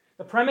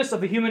 The premise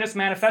of the Humanist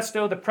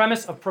Manifesto, the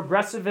premise of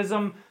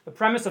progressivism, the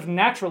premise of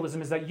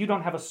naturalism is that you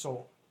don't have a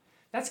soul.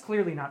 That's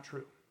clearly not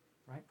true.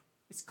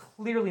 It's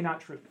clearly not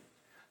true.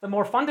 The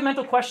more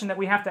fundamental question that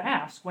we have to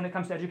ask when it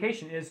comes to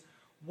education is,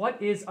 what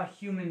is a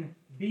human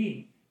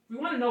being? We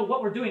want to know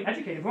what we're doing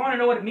educating. We want to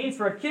know what it means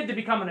for a kid to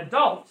become an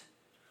adult.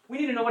 We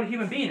need to know what a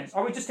human being is.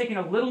 Are we just taking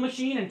a little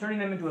machine and turning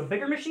them into a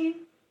bigger machine?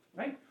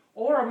 Right?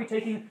 Or are we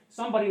taking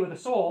somebody with a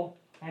soul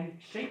and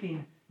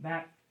shaping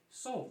that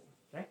soul?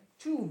 Okay?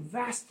 2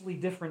 vastly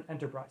different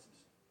enterprises.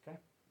 Okay?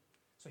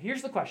 So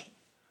here's the question.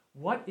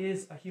 What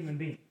is a human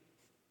being?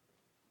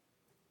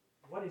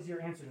 What is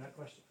your answer to that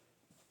question?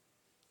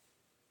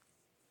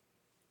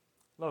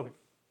 Logan.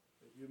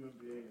 A human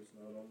being is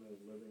not only a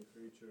living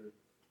creature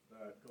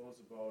that goes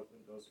about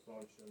and does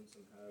functions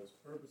and has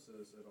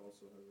purposes, it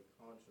also has a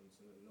conscience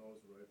and it knows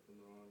right from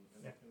wrong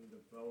and it can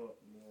develop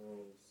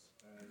morals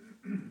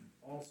and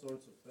all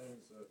sorts of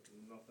things that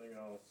nothing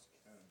else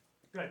can.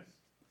 Good.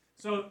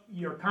 So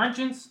your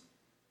conscience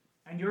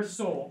and your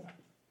soul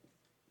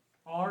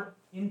are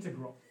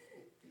integral.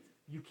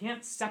 You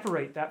can't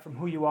separate that from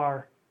who you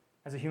are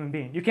as a human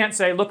being. You can't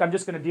say, look, I'm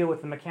just going to deal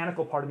with the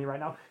mechanical part of me right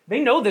now.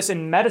 They know this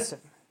in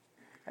medicine.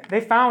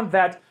 They found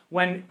that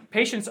when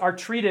patients are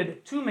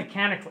treated too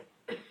mechanically,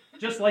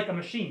 just like a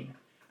machine,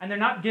 and they're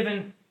not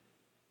given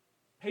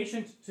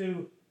patient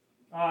to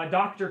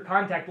doctor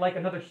contact like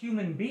another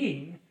human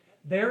being,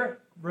 their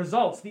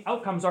results, the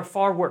outcomes are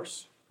far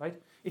worse,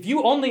 right? If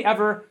you only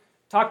ever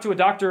talk to a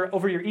doctor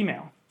over your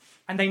email,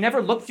 and they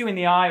never looked you in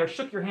the eye or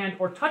shook your hand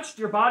or touched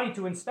your body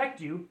to inspect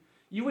you,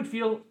 you would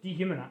feel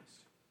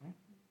dehumanized. Right?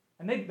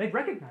 And they'd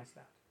recognize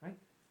that, right?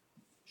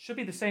 Should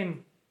be the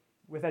same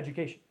with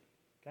education.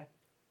 Okay?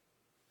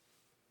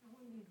 And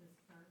we need to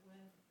start with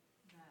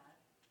that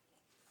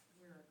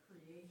we're a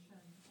creation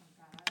of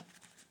God.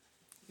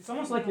 It's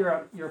almost like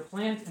you're a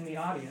plant in the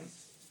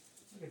audience.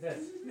 Look at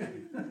this.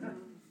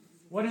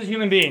 What is a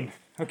human being?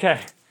 Okay.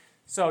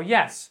 So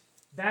yes,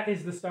 that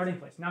is the starting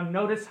place. Now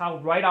notice how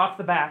right off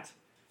the bat,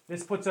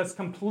 this puts us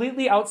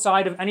completely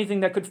outside of anything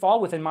that could fall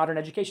within modern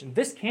education.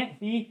 This can't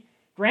be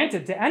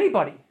granted to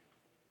anybody,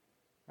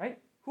 right?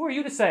 Who are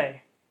you to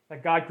say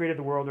that God created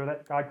the world or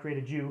that God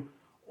created you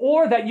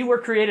or that you were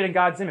created in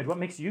God's image? What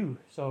makes you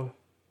so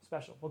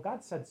special? Well,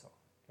 God said so.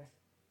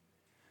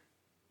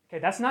 Okay,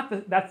 that's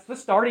the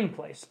starting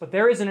place. But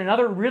there is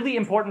another really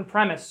important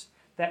premise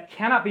that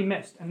cannot be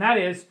missed, and that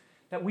is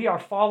that we are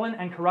fallen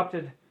and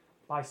corrupted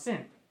by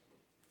sin.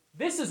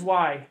 This is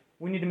why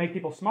we need to make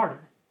people smarter.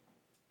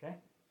 Okay?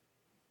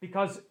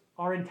 Because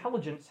our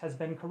intelligence has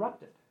been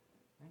corrupted.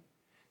 Right?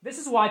 This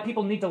is why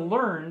people need to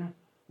learn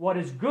what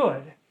is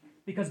good,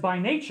 because by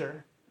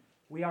nature,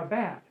 we are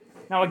bad.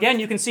 Now again,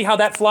 you can see how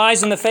that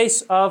flies in the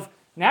face of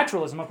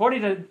naturalism.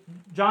 According to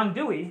John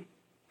Dewey,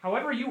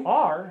 however you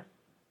are,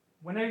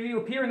 whenever you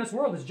appear in this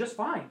world is just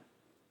fine.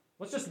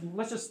 Let's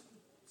just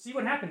see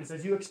what happens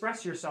as you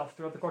express yourself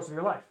throughout the course of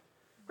your life.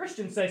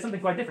 Christians say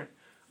something quite different.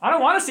 I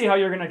don't want to see how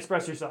you're going to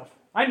express yourself.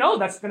 I know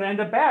that's going to end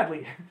up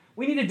badly.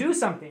 We need to do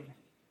something.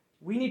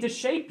 We need to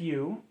shape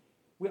you.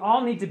 We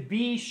all need to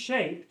be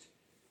shaped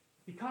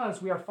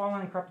because we are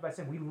fallen and corrupted by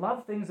sin. We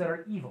love things that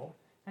are evil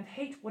and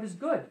hate what is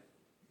good.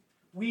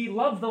 We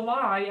love the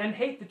lie and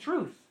hate the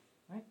truth.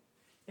 Right?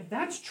 If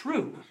that's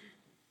true,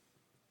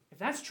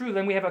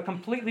 then we have a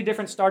completely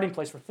different starting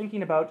place for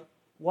thinking about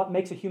what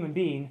makes a human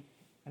being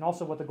and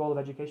also what the goal of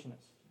education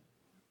is.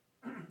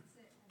 I'm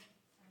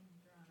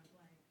drawing a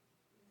blank.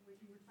 When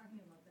you were talking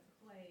about the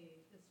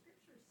clay, does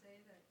Scripture say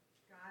that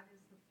God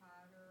is the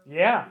potter?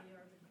 Yeah, we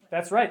are the clay?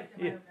 that's right. Am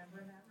I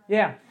remembering that right?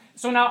 Yeah.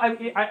 So now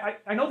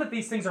I know that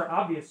these things are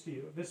obvious to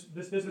you. This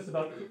business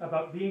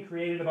about being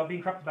created, about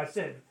being corrupted by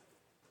sin.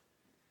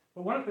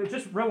 But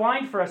just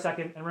rewind for a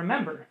second and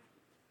remember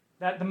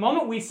that the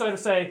moment we sort of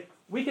say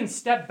we can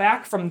step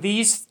back from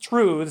these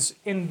truths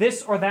in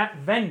this or that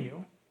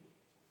venue,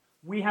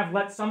 we have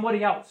let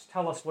somebody else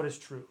tell us what is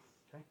true.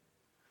 Okay?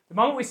 The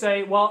moment we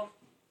say, well,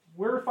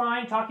 we're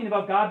fine talking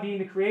about God being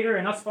the creator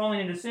and us falling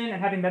into sin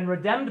and having been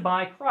redeemed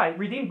by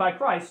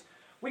Christ,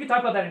 we can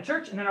talk about that in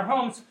church and in our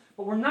homes,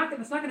 but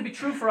it's not going to be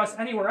true for us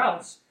anywhere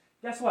else.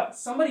 Guess what?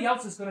 Somebody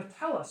else is going to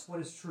tell us what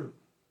is true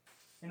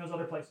in those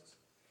other places.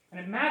 And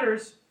it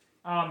matters,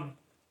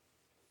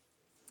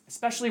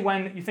 especially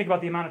when you think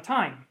about the amount of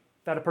time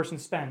that a person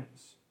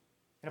spends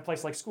in a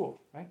place like school,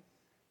 right?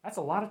 That's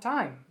a lot of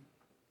time.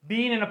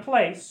 Being in a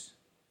place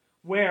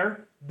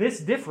where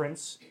this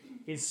difference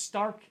is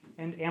stark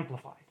and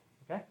amplified,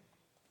 okay?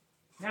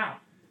 Now,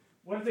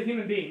 what is a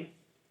human being?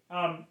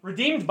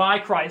 Redeemed by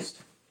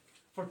Christ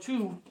for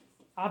two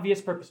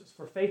obvious purposes,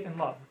 for faith and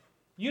love.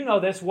 You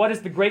know this. What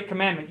is the great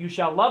commandment? You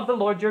shall love the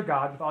Lord your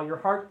God with all your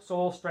heart,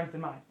 soul, strength,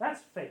 and mind.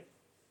 That's faith,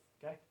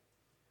 okay?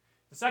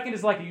 The second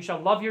is like it. You shall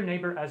love your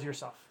neighbor as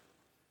yourself.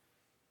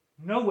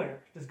 Nowhere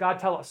does God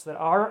tell us that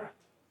our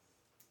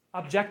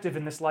objective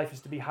in this life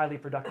is to be highly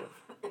productive.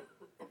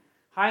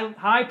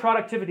 High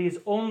productivity is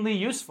only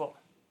useful.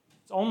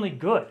 It's only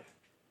good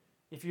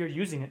if you're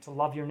using it to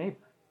love your neighbor.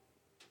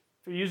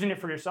 If you're using it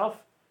for yourself,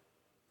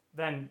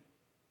 then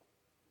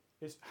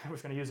I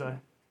was going to use a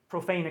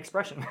profane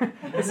expression.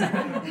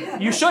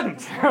 You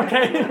shouldn't,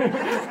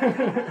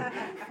 okay?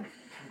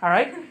 All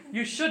right?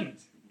 You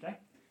shouldn't, okay?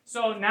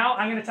 So now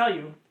I'm going to tell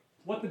you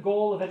what the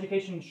goal of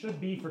education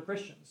should be for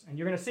Christians. And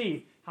you're going to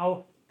see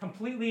how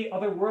completely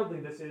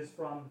otherworldly this is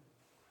from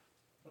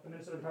what the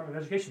Minnesota Department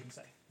of Education can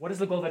say. What is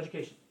the goal of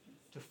education?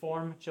 To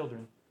form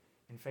children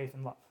in faith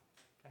and love.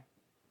 Okay?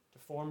 To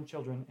form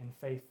children in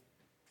faith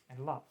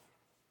and love.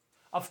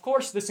 Of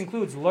course, this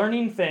includes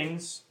learning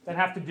things that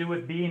have to do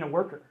with being a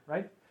worker,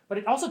 right? But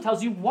it also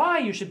tells you why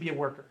you should be a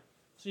worker,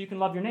 so you can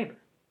love your neighbor.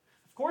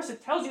 Of course,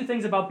 it tells you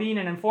things about being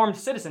an informed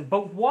citizen,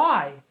 but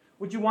why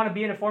would you want to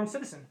be an informed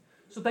citizen?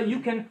 So that you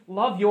can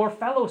love your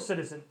fellow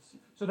citizens,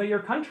 so that your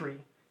country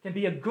can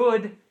be a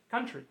good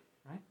country,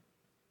 right?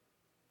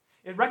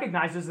 It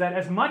recognizes that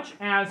as much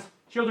as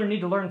children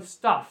need to learn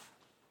stuff,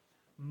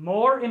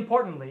 more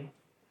importantly,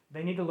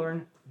 they need to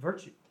learn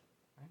virtue.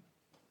 Right?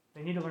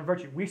 They need to learn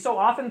virtue. We so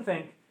often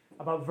think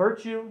about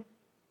virtue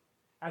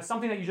as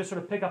something that you just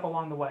sort of pick up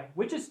along the way.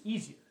 Which is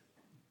easier?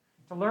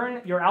 To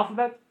learn your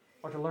alphabet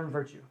or to learn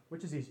virtue?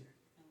 Which is easier?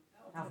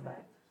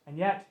 Alphabet. And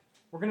yet,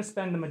 we're going to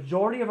spend the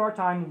majority of our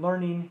time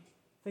learning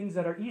things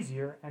that are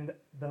easier, and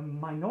the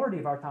minority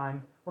of our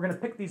time, we're going to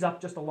pick these up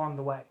just along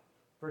the way.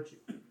 Virtue.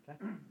 Okay?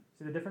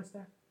 See the difference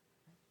there?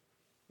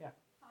 Yeah.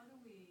 How do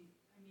we,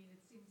 I mean,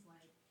 it seems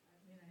like,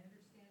 I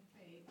understand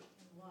faith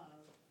and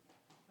love,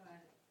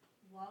 but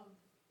love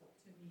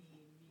to me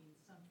means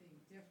something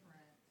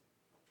different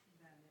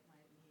than it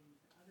might mean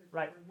to others.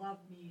 Right. Where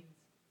love means,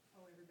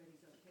 oh,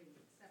 everybody's okay to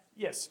accept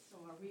it. Yes. So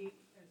are we,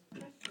 as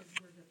Christians,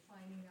 we're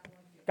defining that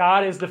love differently?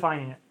 God is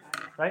defining it,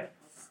 right?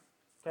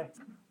 Okay.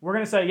 We're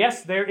going to say,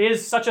 yes, there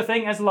is such a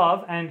thing as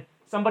love, and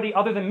somebody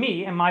other than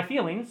me and my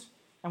feelings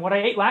and what I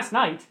ate last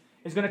night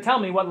is going to tell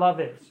me what love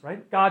is,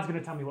 right? God's going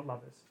to tell me what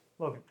love is.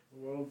 Logan. The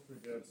world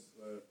forgets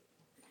that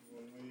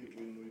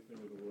when we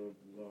think of the word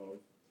love,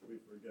 we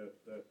forget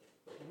that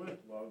with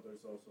love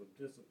there's also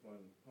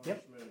discipline,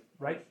 punishment,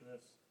 Right.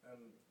 harshness, and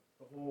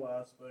the whole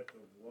aspect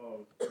of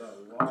love that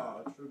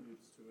law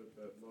attributes to it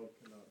that love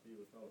cannot be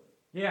without it.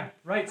 Yeah,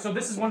 right. So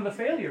this is one of the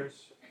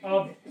failures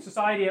of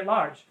society at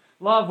large.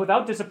 Love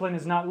without discipline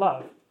is not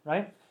love,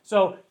 right?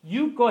 So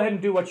you go ahead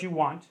and do what you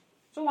want,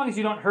 so long as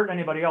you don't hurt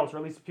anybody else, or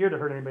at least appear to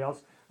hurt anybody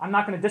else. I'm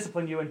not going to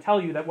discipline you and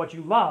tell you that what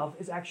you love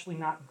is actually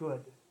not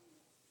good.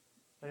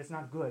 That it's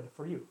not good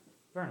for you.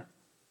 Verna.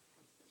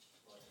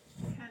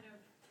 Kind of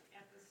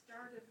at the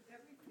start of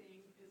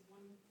everything is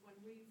when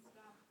we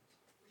stop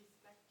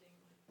respecting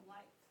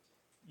life.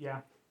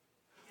 Yeah.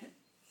 And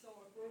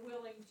so if we're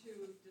willing to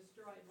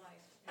destroy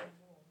life in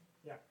the womb.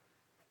 Yeah.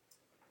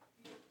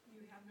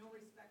 You have no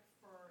respect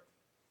for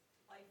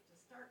life to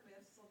start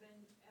with, so then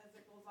as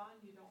it goes on,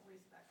 you don't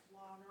respect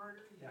law and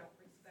order, you Yeah. don't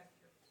respect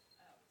your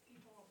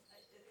people.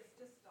 It's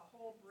just a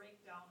whole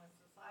breakdown of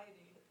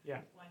society.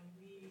 Yeah. When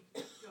we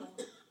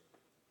don't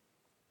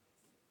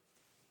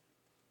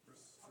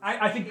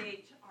I think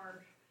appreciate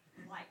our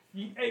life.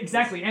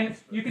 exactly, and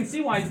you can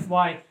see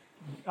why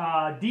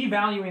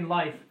devaluing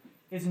life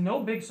is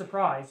no big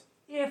surprise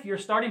if your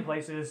starting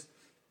place is,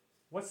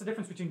 what's the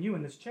difference between you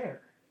and this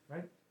chair,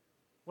 right?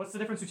 What's the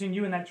difference between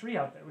you and that tree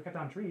out there? We cut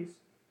down trees,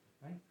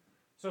 right?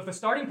 So if the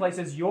starting place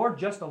is you're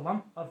just a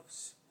lump of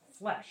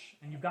flesh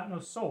and you've got no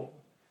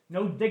soul,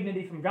 no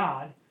dignity from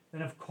God,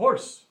 then of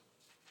course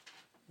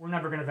we're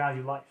never going to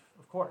value life.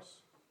 Of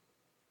course.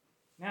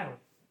 Natalie.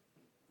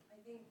 I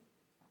think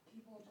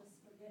people just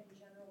forget in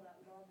general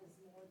that love is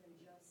more than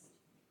just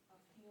a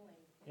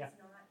feeling. Yeah. It's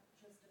not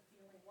just a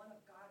feeling. One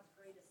of God's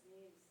greatest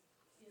names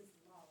is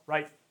love.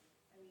 Right.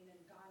 I mean,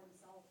 and God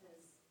himself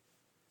is,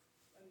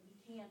 I mean, he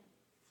can't,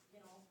 you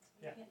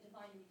Yeah. can't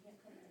define him, you can't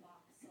put him in a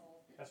box. So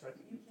That's right.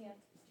 you can't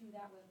do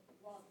that with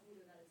love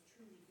either, that is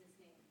truly his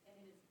name. And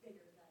it is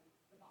bigger than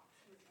the box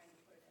you're trying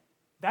to put it in.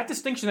 That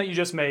distinction that you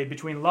just made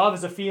between love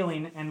as a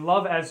feeling and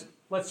love as,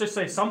 let's just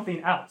say,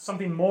 something else,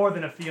 something more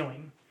than a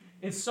feeling,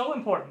 is so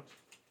important.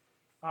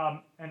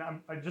 And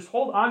I just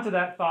hold on to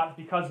that thought,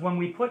 because when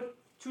we put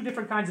two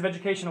different kinds of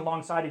education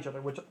alongside each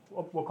other, which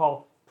we'll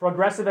call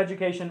progressive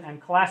education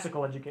and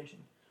classical education,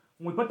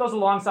 when we put those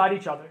alongside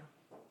each other,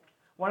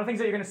 one of the things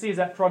that you're going to see is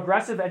that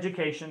progressive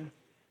education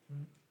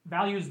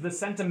values the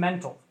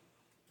sentimental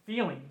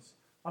feelings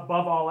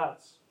above all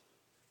else.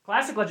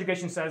 Classical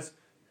education says,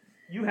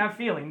 you have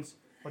feelings,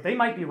 but they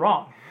might be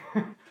wrong.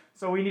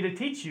 So we need to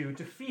teach you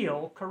to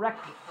feel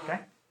correctly, okay?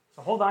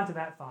 So hold on to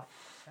that thought.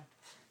 Okay?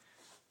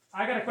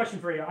 I got a question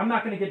for you. I'm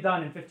not going to get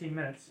done in 15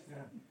 minutes.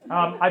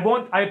 I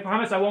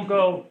promise I won't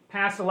go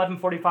past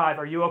 11:45.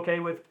 Are you okay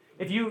with,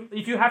 if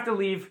you have to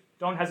leave,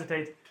 don't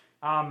hesitate.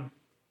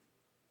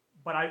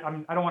 But I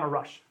don't want to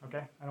rush,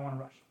 okay? I don't want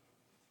to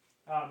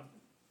rush.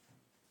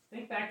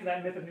 Think back to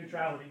that myth of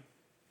neutrality.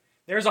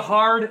 There's a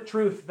hard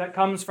truth that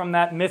comes from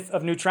that myth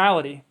of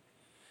neutrality.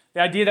 The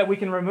idea that we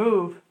can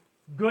remove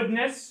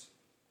goodness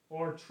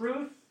or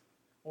truth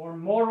or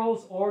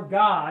morals or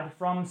God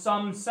from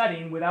some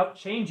setting without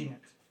changing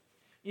it.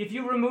 If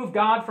you remove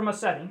God from a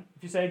setting,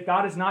 if you say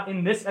God is not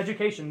in this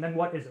education, then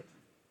what is it?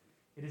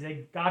 It is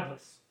a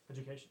godless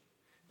education.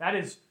 That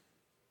is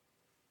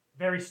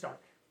very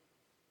stark.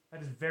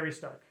 That is very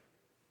stark.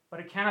 But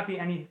it cannot be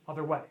any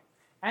other way.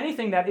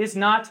 Anything that is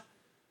not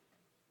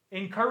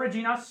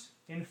encouraging us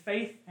in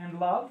faith and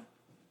love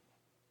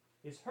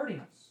is hurting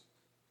us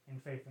in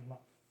faith and love.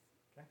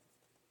 Okay?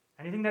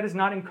 Anything that is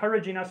not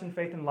encouraging us in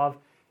faith and love,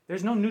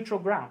 there's no neutral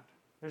ground.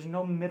 There's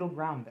no middle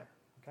ground there.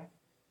 Okay?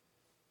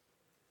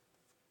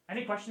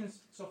 Any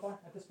questions so far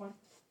at this point?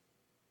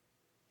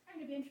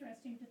 Kind of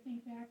interesting to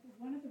think back that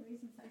one of the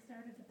reasons I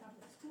started the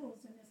public schools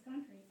in this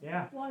country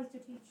Yeah. was to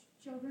teach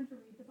children to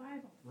read the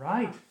Bible.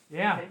 Right.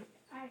 Yeah.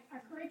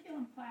 Our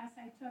curriculum class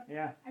I took,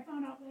 Yeah. I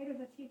found out later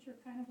the teacher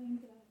kind of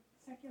leaned to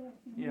secular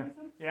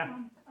humanism. Yeah.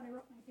 But I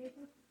wrote my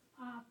paper.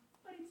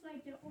 But it's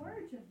like the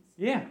origins.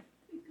 Yeah.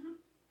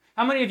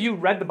 How many of you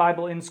read the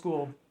Bible in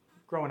school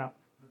growing up?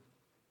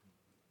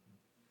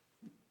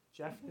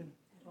 Jeff did?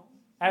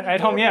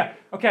 At home, yeah.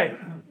 Okay,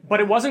 but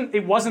it wasn't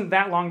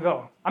that long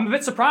ago. I'm a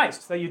bit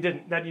surprised that you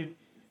didn't. Now,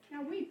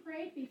 we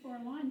prayed before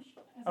lunch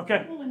as a Okay,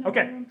 couple in the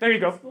okay, room there you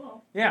at go.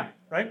 school. Yeah,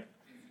 right.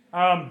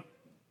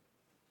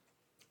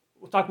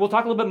 We'll talk a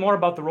little bit more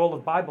about the role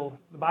of the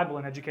Bible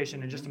in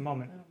education in just a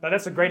moment. But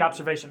that's a great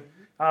observation.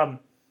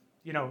 What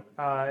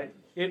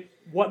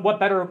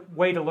better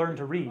way to learn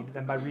to read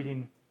than by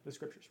reading the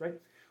Scriptures, right?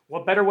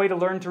 What better way to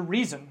learn to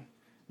reason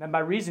than by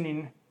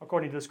reasoning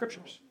according to the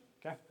Scriptures?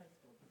 Okay.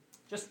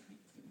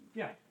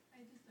 Yeah.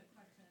 I just a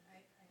question,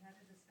 I had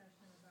a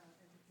discussion about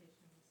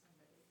education with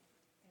somebody,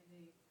 and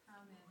they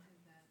commented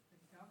that the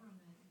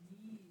government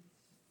needs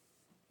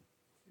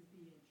to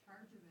be in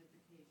charge of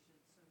education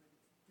so that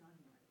it's done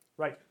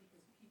right. Right.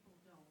 Because people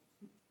don't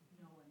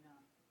know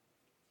enough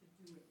to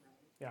do it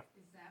right. Yeah.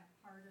 Is that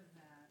part of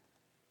that,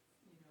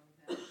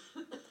 that it,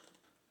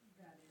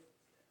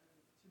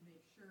 to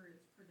make sure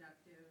it's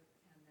productive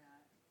and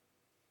that,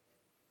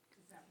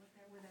 is that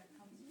where that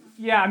comes from?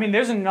 Yeah, I mean,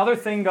 there's another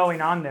thing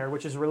going on there,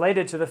 which is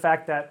related to the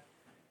fact that,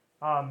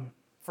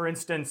 for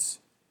instance,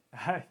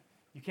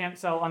 you can't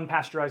sell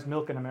unpasteurized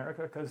milk in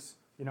America because,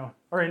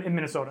 or in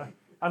Minnesota,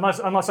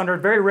 unless under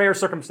very rare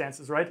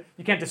circumstances, right?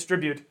 You can't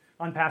distribute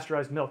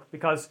unpasteurized milk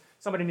because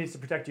somebody needs to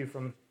protect you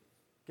from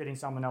getting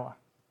salmonella,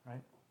 right?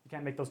 You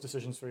can't make those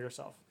decisions for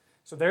yourself.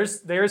 So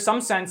there's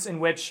some sense in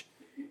which,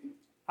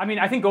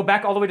 I think go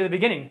back all the way to the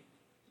beginning.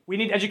 We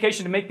need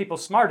education to make people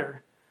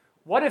smarter.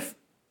 What if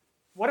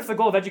the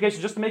goal of education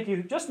is just to make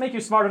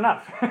you smart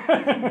enough,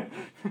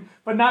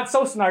 but not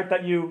so smart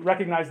that you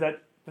recognize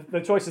that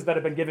the choices that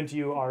have been given to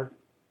you are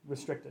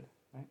restricted?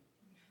 Right?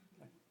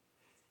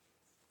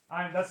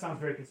 Okay. That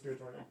sounds very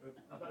conspiratorial.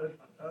 I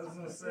was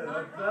gonna say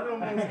that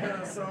almost kind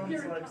of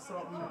sounds like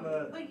something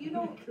that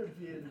could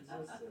be in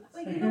existence.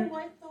 But you know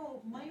what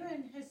though,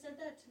 Myron has said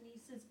that to me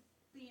since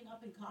being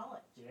up in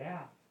college.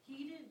 Yeah.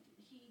 He's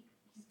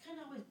kind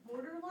of always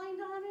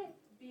borderline on it,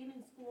 being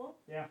in school.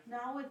 Yeah.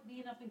 Now with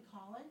being up in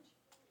college,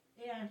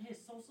 and his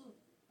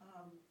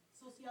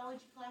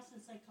sociology class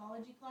and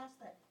psychology class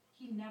that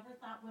he never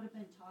thought would have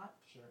been taught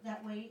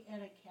that way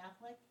at a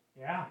Catholic.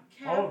 Yeah.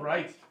 Catholic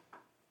Right.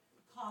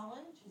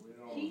 College.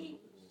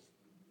 He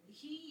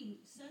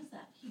says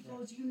that. He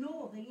goes,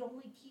 they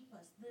only keep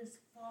us this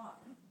far.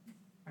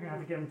 I'm gonna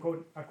have to get him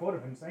a quote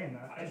of him saying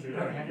that. I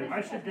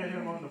should get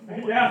him on the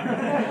phone.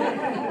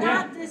 Yeah.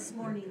 Not this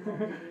morning,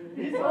 though.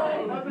 He's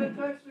like, I've been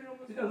texting him.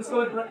 Let's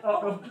go.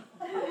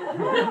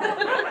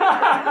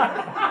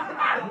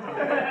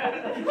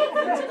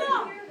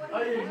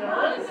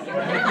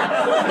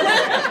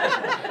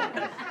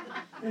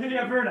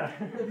 Yeah, Verna.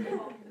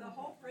 The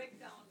whole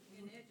breakdown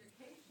in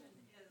education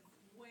is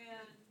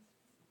when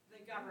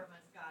the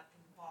government got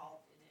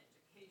involved in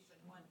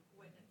education. When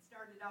it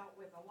started out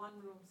with a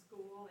one-room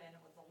school and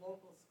it was a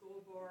local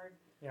school board.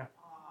 Yeah.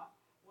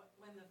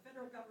 When the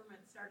federal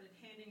government started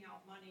handing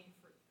out money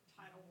for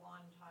Title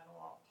I,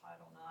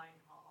 Title IX,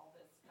 all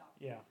this stuff.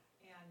 Yeah.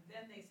 And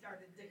then they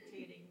started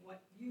dictating what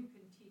you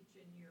can teach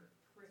in your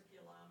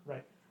curriculum.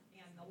 Right.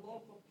 And the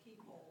local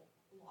people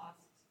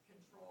lost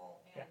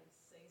control and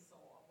say-so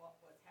of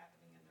what was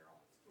happening in their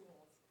own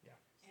schools. Yeah.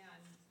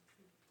 And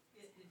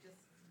it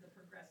just, the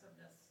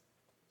progressiveness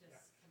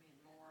just came in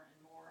more and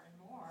more and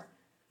more.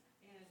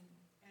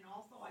 And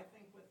also I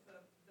think with the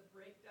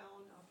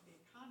breakdown of the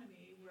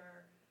economy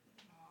where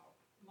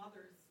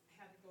mothers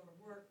had to go to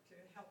work to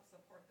help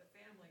support the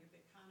family, the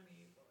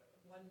economy,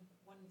 one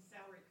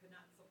salary could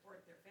not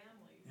support their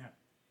families. Yeah.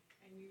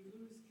 And you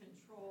lose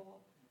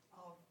control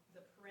of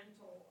the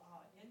parental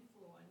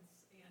influence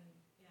and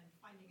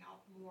finding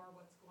out more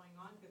what's going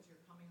on because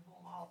you're coming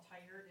home all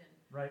tired and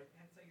so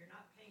you're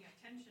not paying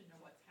attention to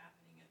what's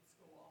happening at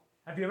school.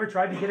 Have you ever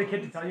tried to get a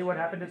kid to tell you what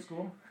happened at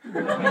school?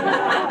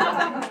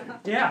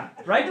 Yeah,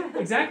 right?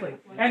 Exactly.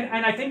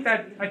 And I think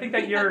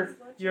that your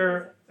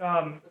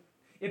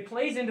it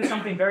plays into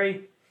something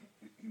very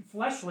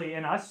fleshly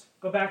in us.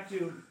 Go back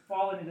to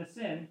fallen into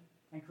sin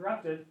and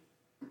corrupted.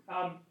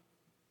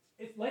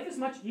 Life is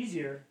much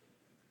easier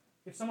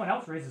if someone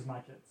else raises my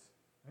kids.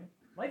 Right?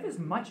 Life is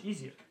much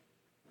easier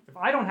if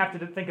I don't have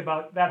to think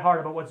about that hard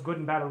about what's good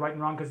and bad or right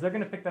and wrong because they're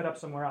going to pick that up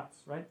somewhere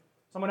else, right?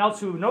 Someone else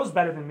who knows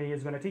better than me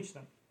is going to teach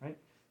them, right?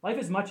 Life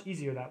is much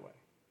easier that way.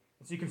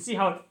 And so you can see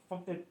how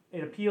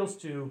it appeals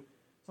to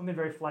something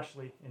very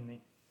fleshly in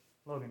me.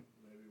 Logan.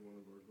 Maybe one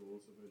of our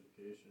goals of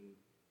education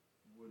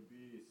would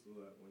be so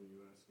that when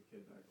you ask a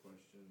kid that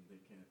question,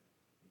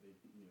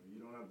 you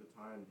don't have the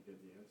time to get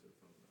the answer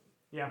from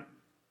them.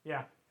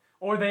 Yeah.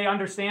 Or they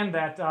understand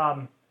that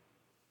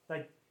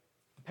the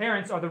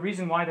parents are the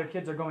reason why their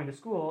kids are going to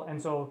school,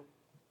 and so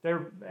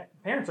their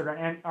parents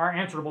are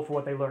answerable for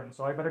what they learn.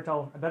 So I better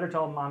tell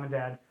mom and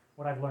dad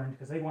what I've learned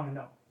because they want to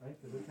know, right?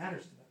 Because it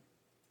matters to them.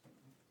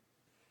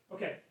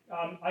 Okay,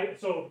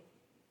 so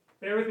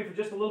bear with me for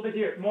just a little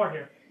bit more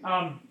here.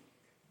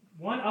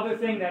 One other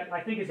thing that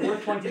I think is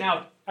worth pointing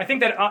out, I think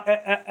that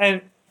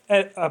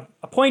a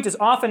point is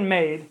often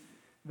made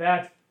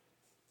that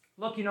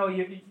look,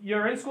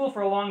 you're in school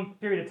for a long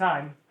period of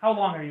time. How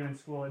long are you in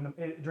school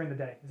during the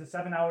day? Is it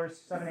 7 hours,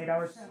 7, 8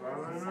 hours?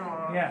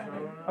 Yeah.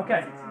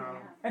 Okay.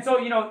 And so,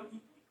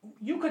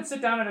 you could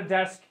sit down at a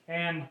desk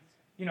and,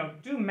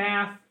 do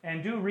math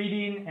and do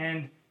reading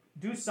and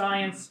do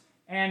science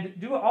and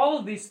do all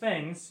of these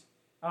things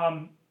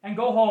and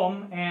go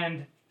home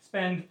and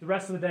spend the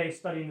rest of the day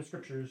studying the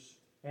scriptures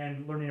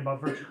and learning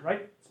about virtue,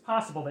 right? It's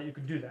possible that you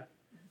could do that.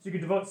 So you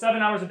could devote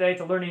 7 hours a day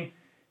to learning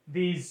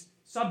these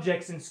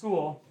subjects in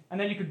school, and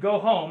then you could go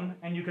home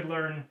and you could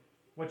learn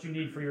what you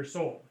need for your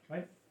soul,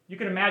 right? You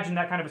can imagine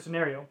that kind of a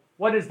scenario.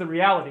 What is the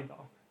reality,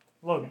 though?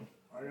 Logan.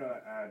 I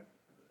gotta add,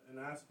 an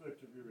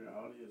aspect of your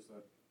reality is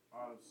that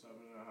out of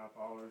 7.5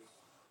 hours,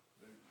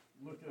 they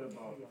look at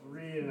about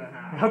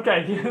 3.5.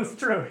 Okay, that's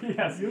true,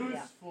 yes.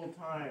 Useful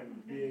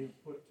time being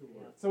put to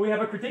work. So we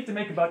have a critique to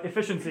make about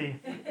efficiency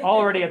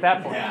already at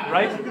that point,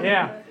 right?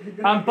 Yeah.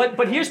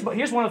 But here's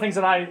one of the things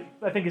that I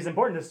think is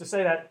important, is to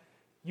say that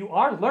you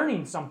are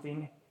learning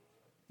something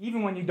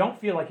even when you don't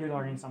feel like you're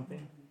learning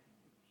something.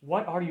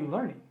 What are you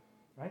learning,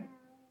 right?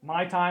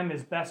 My time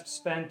is best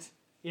spent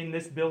in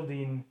this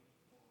building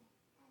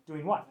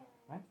doing what,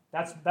 right?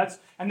 That's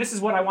and this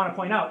is what I want to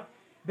point out.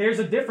 There's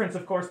a difference,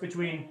 of course,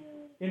 between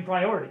in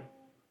priority.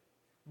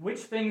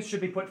 Which things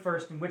should be put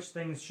first and which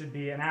things should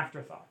be an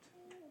afterthought,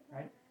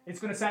 right?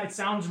 It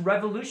sounds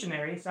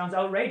revolutionary, sounds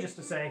outrageous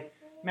to say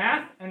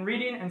math and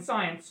reading and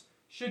science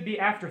should be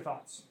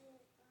afterthoughts.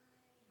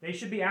 They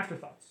should be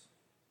afterthoughts.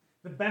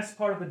 The best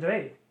part of the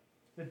day,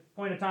 the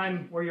point of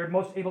time where you're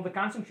most able to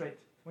concentrate,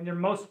 when you're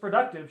most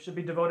productive, should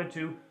be devoted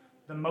to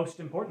the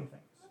most important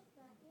things.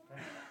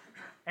 Okay?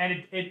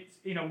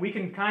 And we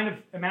can kind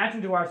of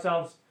imagine to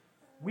ourselves,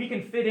 we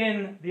can fit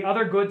in the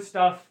other good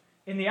stuff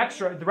in the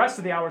rest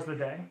of the hours of the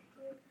day.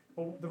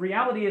 But the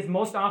reality is,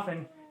 most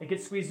often it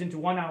gets squeezed into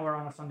 1 hour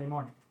on a Sunday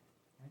morning,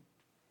 right?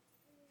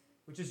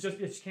 Which is it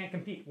just can't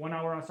compete. 1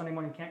 hour on a Sunday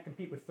morning can't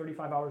compete with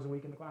 35 hours a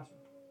week in the classroom.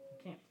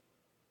 It can't.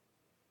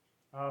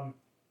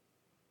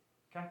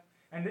 Okay,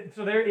 and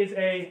so there is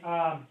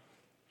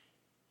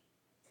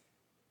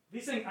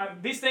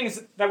these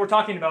things that we're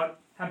talking about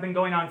have been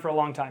going on for a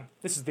long time.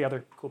 This is the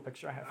other cool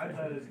picture I have.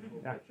 That is a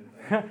cool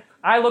picture.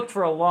 I looked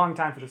for a long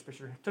time for this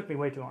picture. It took me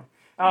way too long.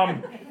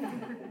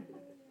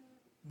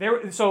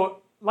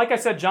 So, like I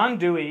said, John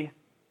Dewey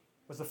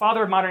was the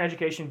father of modern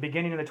education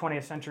beginning in the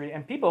 20th century,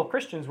 and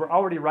Christians were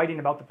already writing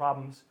about the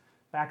problems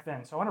back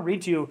then. So I want to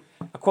read to you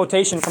a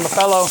quotation from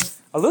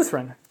a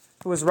Lutheran,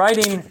 who was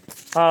writing,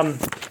 I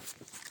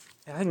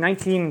think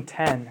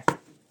 1910.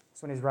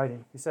 That's when he's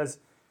writing. He says,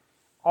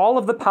 "All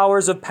of the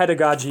powers of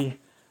pedagogy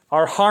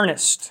are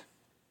harnessed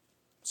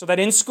so that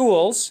in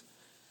schools,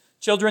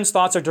 children's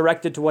thoughts are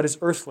directed to what is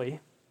earthly,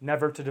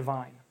 never to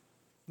divine.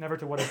 Never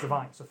to what is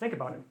divine." So think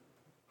about it.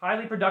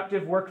 Highly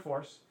productive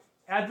workforce.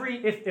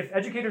 If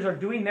educators are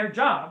doing their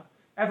job,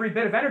 every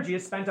bit of energy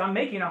is spent on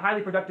making a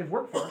highly productive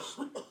workforce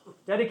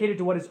dedicated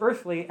to what is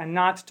earthly and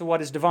not to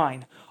what is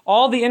divine.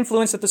 All the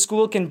influence that the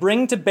school can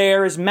bring to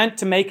bear is meant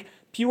to make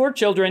pure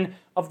children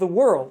of the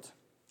world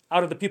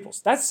out of the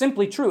pupils. That's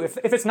simply true. If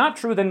it's not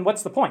true, then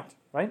what's the point,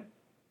 right?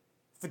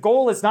 If the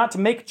goal is not to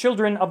make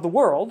children of the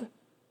world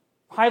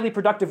highly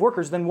productive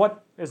workers, then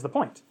what is the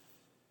point?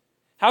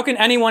 How can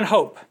anyone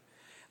hope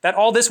that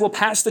all this will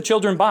pass the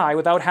children by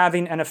without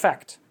having an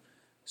effect,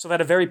 so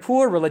that a very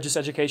poor religious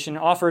education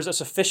offers a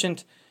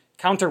sufficient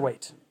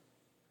counterweight?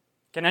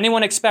 Can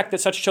anyone expect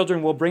that such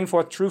children will bring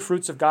forth true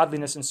fruits of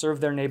godliness and serve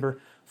their neighbor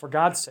for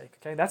God's sake?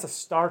 Okay, that's a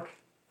stark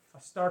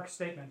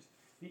statement.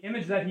 The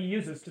image that he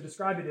uses to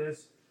describe it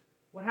is,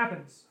 what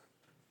happens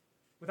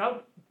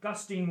without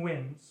gusting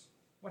winds?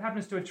 What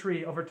happens to a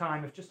tree over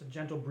time if just a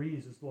gentle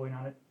breeze is blowing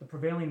on it? The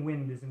prevailing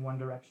wind is in one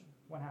direction.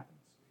 What happens?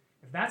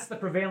 If that's the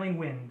prevailing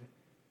wind,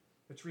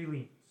 the tree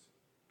leans.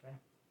 Okay?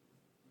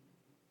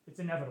 It's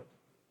inevitable.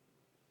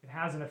 It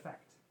has an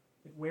effect.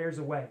 It wears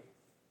away.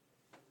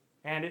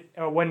 And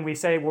when we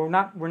say we're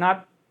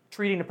not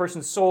treating a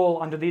person's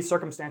soul under these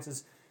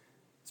circumstances,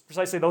 it's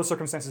precisely those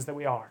circumstances that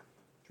we are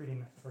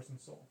treating a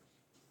person's soul.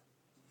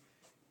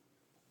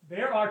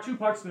 There are two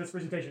parts to this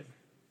presentation.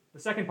 The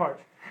second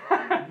part.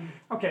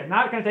 Okay, I'm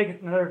not going to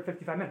take another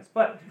 55 minutes,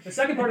 but the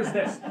second part is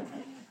this.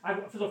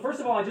 So first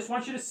of all, I just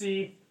want you to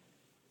see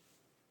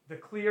the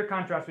clear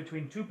contrast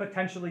between two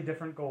potentially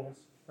different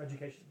goals for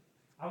education.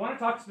 I want to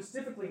talk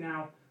specifically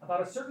now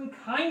about a certain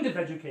kind of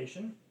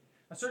education,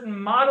 a certain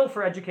model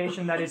for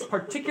education that is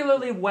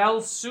particularly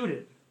well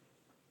suited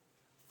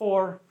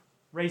for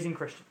raising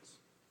Christians.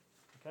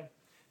 Okay?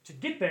 To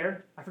get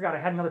there, I forgot I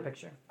had another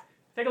picture.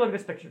 Take a look at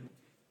this picture.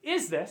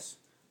 Is this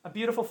a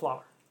beautiful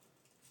flower?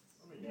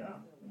 Yeah.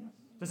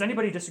 Does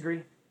anybody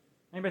disagree?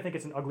 Anybody think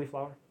it's an ugly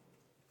flower?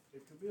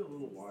 It could be a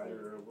little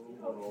wider, a little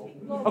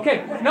more open.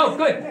 Okay, no,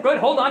 good.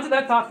 Hold on to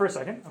that thought for a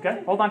second.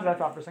 Okay, hold on to that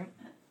thought for a second.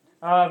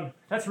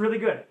 That's really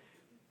good.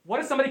 What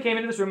if somebody came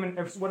into this room and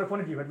what if one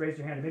of you had raised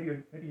your hand? Maybe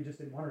you just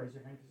didn't want to raise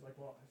your hand because you're like,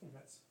 well, I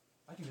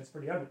think that's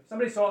pretty ugly.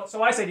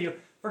 So I say to you,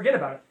 forget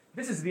about it.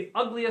 This is the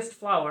ugliest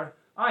flower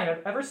I have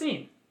ever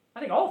seen. I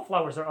think all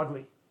flowers are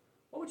ugly.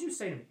 What would you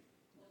say to me?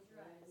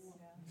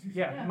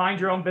 Yeah, mind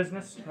your own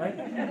business, right?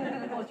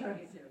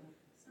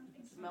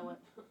 Smell it.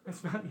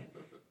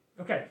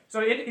 Okay,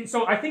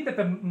 so I think that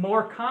the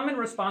more common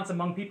response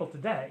among people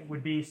today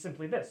would be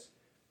simply this.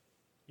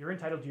 You're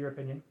entitled to your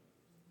opinion.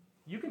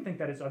 You can think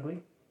that it's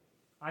ugly.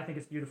 I think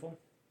it's beautiful.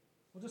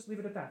 We'll just leave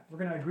it at that. We're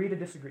going to agree to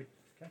disagree.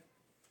 Okay?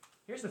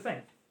 Here's the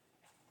thing.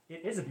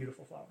 It is a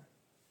beautiful flower.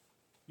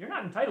 You're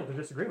not entitled to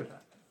disagree with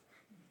that.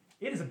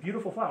 It is a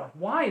beautiful flower.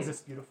 Why is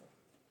this beautiful?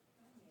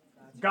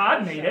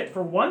 God made it,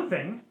 for one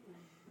thing.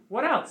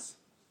 What else?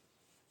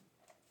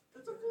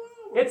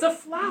 It's a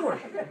flower.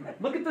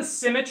 Look at the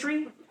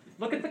symmetry.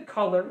 Look at the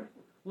color.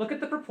 Look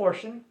at the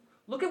proportion.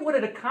 Look at what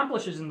it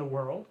accomplishes in the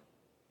world.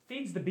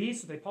 Feeds the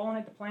bees so they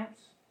pollinate the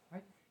plants.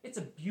 Right? It's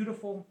a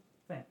beautiful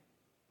thing.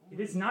 It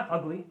is not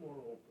ugly.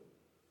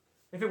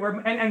 If it were,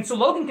 and so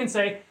Logan can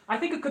say, I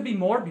think it could be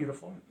more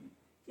beautiful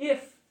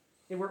if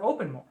it were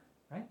open more.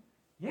 Right?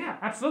 Yeah,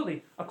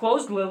 absolutely. A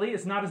closed lily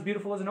is not as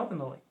beautiful as an open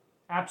lily.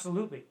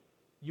 Absolutely.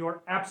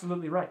 You're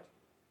absolutely right.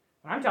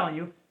 And I'm telling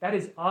you, that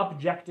is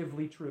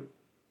objectively true.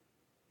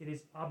 It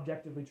is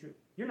objectively true.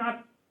 You're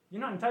not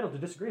entitled to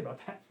disagree about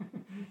that.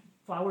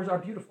 Flowers are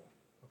beautiful.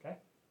 Okay?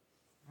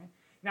 Right?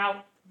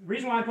 Now, the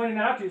reason why I'm pointing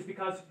that out to you is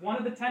because one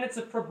of the tenets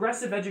of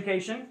progressive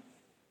education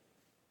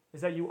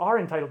is that you are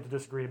entitled to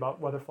disagree about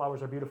whether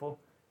flowers are beautiful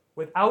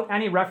without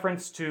any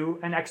reference to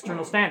an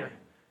external standard.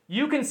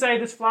 You can say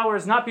this flower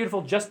is not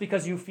beautiful just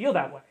because you feel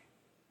that way.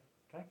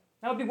 Okay?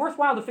 Now, it would be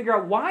worthwhile to figure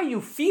out why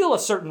you feel a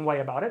certain way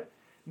about it.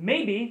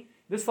 Maybe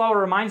this flower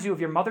reminds you of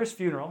your mother's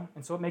funeral,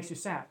 and so it makes you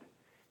sad.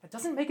 That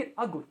doesn't make it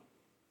ugly.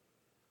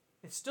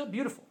 It's still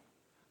beautiful,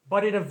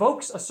 but it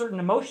evokes a certain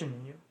emotion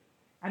in you,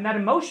 and that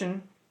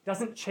emotion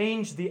doesn't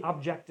change the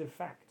objective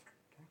fact.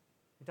 Okay?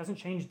 It doesn't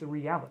change the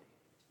reality.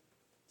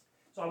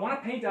 So I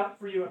want to paint up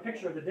for you a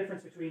picture of the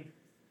difference between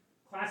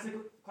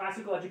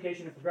classical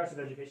education and progressive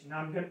education.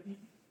 Now,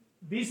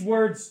 these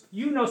words,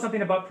 you know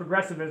something about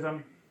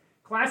progressivism.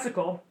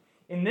 Classical,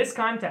 in this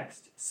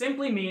context,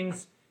 simply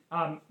means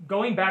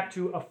going back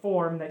to a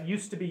form that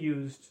used to be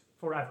used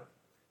forever.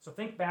 So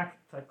think back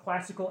to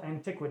classical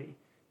antiquity,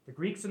 the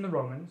Greeks and the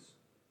Romans,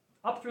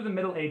 up through the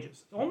Middle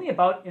Ages. It's only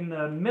about in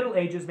the Middle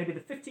Ages, maybe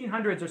the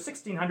 1500s or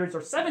 1600s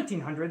or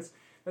 1700s,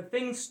 that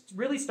things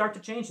really start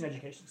to change in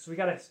education. So we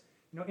got to,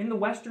 in the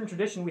Western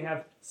tradition, we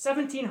have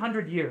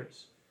 1700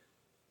 years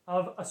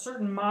of a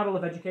certain model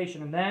of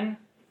education. And then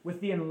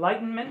with the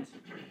Enlightenment,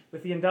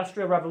 with the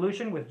Industrial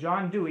Revolution, with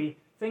John Dewey,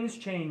 things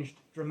changed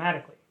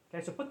dramatically.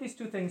 Okay, so put these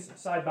two things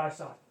side by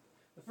side.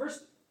 The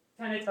first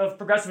tenet of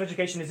progressive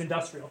education is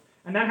industrial,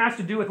 and that has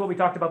to do with what we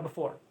talked about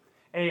before,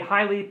 a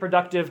highly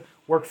productive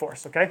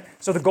workforce, okay?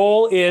 So the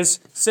goal is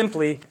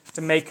simply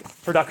to make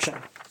production,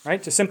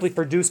 right? To simply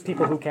produce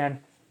people who can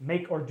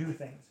make or do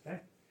things, okay?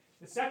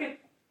 The second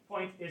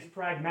point is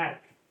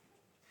pragmatic.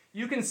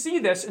 You can see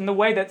this in the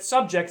way that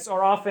subjects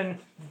are often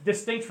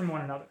distinct from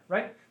one another,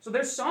 right? So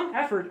there's some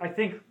effort, I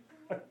think,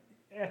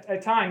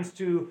 at times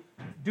to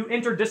do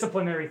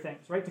interdisciplinary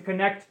things, right? To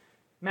connect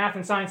math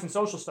and science and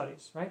social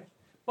studies, right?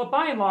 But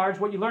by and large,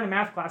 what you learn in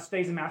math class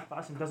stays in math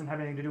class and doesn't have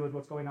anything to do with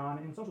what's going on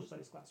in social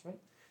studies class, right?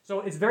 So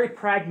it's very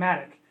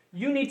pragmatic.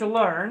 You need to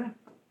learn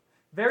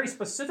very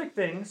specific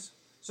things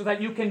so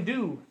that you can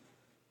do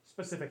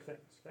specific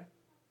things, okay?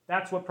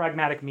 That's what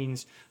pragmatic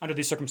means under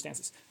these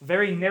circumstances. A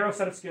very narrow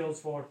set of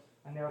skills for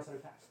a narrow set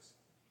of tasks.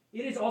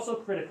 It is also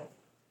critical.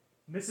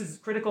 This is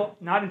critical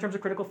not in terms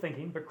of critical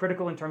thinking, but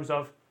critical in terms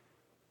of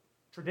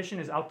tradition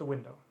is out the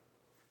window.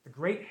 The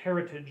great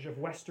heritage of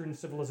Western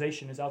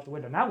civilization is out the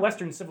window. Not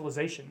Western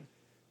civilization.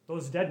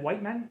 Those dead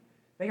white men,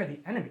 they are the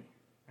enemy.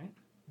 Right?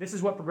 This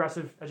is what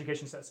progressive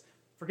education says.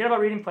 Forget about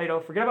reading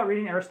Plato. Forget about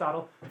reading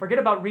Aristotle. Forget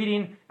about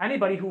reading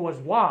anybody who was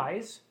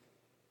wise.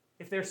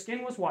 If their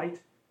skin was white,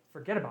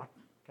 forget about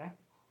it. Okay?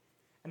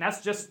 And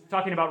that's just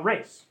talking about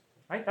race.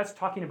 Right? That's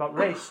talking about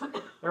race.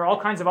 There are all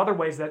kinds of other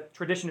ways that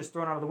tradition is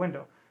thrown out of the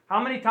window.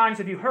 How many times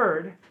have you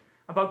heard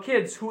about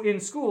kids who in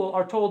school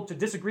are told to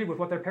disagree with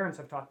what their parents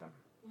have taught them?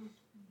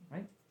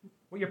 Right?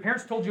 What your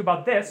parents told you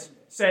about this,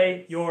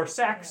 say your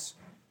sex,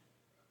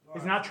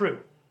 is not true.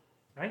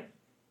 Right?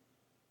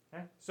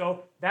 Okay?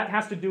 So that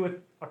has to do with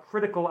a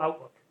critical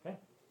outlook. Okay?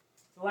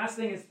 The last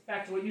thing is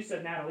back to what you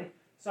said, Natalie,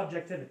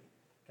 subjectivity.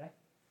 Okay?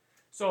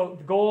 So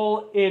the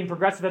goal in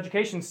progressive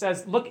education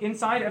says, look,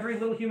 inside every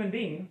little human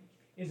being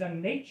is a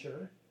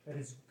nature that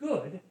is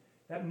good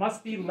that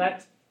must be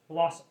let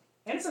blossom.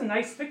 And it's a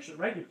nice picture,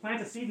 right? You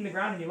plant a seed in the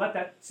ground and you let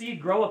that seed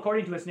grow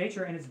according to its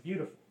nature, and it's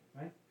beautiful,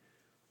 right?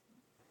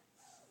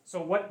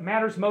 So what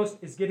matters most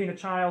is giving a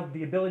child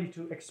the ability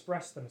to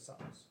express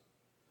themselves,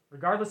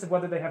 regardless of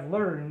whether they have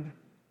learned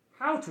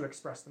how to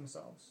express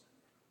themselves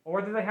or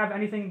whether they have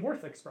anything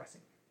worth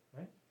expressing,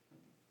 right?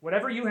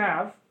 Whatever you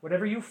have,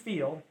 whatever you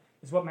feel,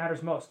 is what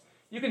matters most.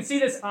 You can see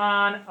this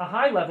on a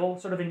high level,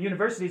 sort of in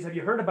universities. Have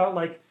you heard about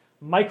like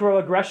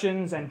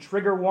microaggressions and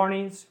trigger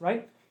warnings,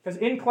 right? Because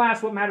in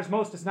class, what matters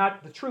most is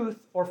not the truth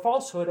or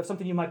falsehood of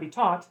something you might be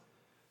taught,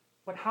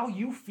 but how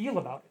you feel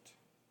about it.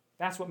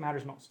 That's what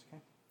matters most.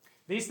 Okay?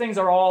 These things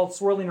are all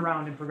swirling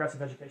around in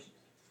progressive education.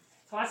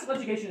 Classical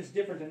education is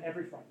different in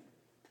every front.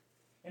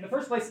 In the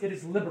first place, it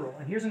is liberal.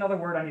 And here's another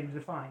word I need to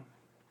define.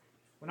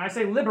 When I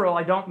say liberal,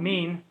 I don't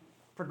mean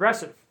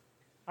progressive.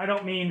 I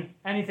don't mean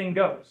anything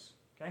goes.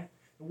 Okay?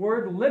 The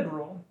word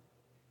liberal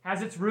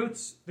has its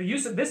roots,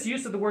 this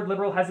use of the word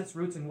liberal has its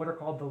roots in what are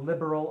called the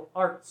liberal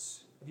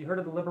arts. Have you heard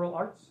of the liberal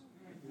arts?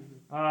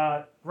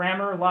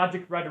 Grammar,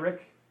 logic,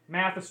 rhetoric,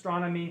 math,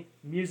 astronomy,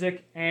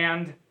 music,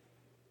 and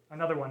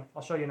another one.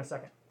 I'll show you in a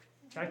second.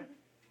 Okay?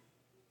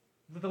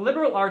 The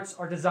liberal arts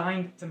are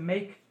designed to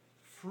make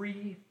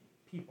free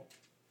people.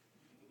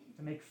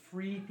 To make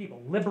free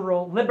people.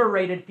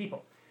 Liberated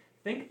people.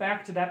 Think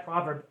back to that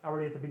proverb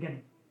already at the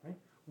beginning. Right?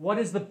 What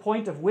is the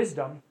point of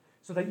wisdom?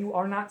 So that you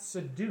are not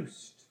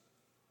seduced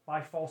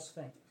by false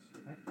things.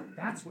 Right?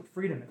 That's what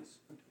freedom is.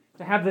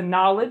 To have the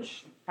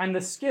knowledge and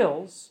the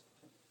skills,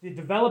 the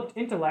developed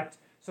intellect,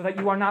 so that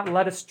you are not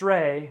led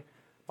astray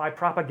by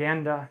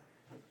propaganda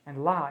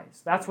and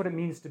lies. That's what it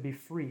means to be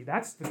free.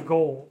 That's the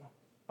goal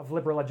of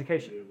liberal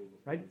education,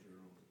 right?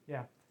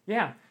 Yeah.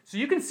 Yeah. So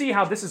you can see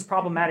how this is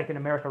problematic in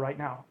America right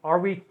now. Are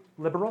we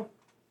liberal?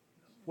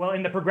 Well,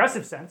 in the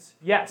progressive sense,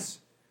 yes.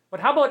 But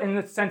how about in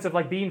the sense of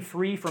like being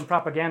free from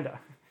propaganda,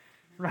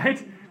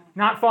 right?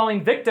 Not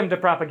falling victim to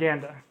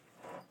propaganda,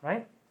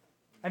 right?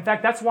 In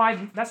fact, that's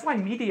why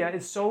media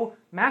is so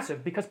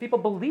massive, because people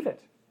believe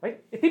it,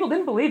 right? If people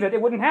didn't believe it,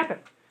 it wouldn't happen.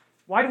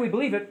 Why do we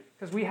believe it?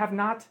 Because we have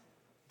not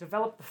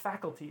developed the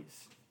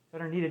faculties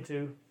that are needed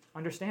to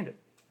understand it,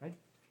 right?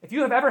 If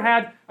you have ever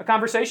had a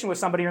conversation with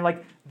somebody and you're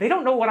like, they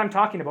don't know what I'm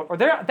talking about, or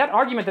that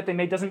argument that they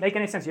made doesn't make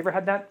any sense. You ever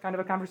had that kind of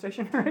a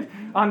conversation, right?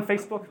 On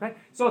Facebook, right?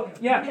 So,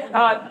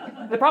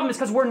 yeah, the problem is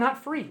because we're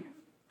not free,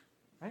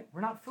 right?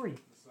 We're not free.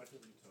 The second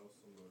you tell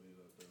somebody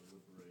that they're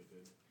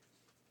liberated,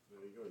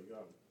 there you go, you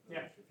got them.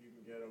 Yeah. If you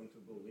can get them to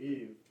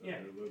believe that Yeah.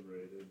 they're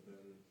liberated, then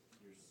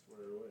you're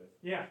squared away.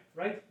 Yeah,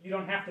 right? You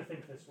don't have to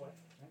think this way.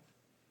 Right?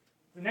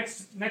 The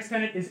next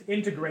tenet is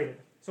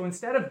integrated. So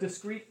instead of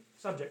discrete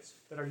subjects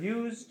that are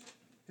used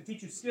to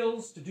teach you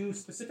skills to do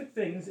specific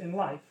things in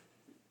life,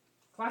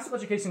 classical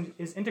education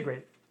is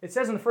integrated. It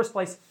says in the first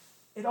place,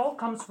 it all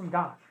comes from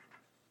God.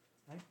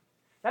 Right?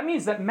 That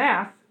means that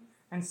math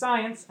and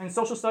science and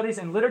social studies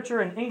and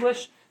literature and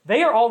English,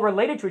 they are all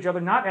related to each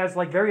other, not as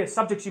like various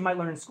subjects you might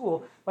learn in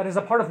school, but as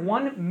a part of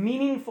one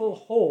meaningful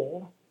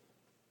whole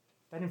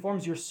that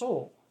informs your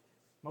soul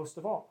most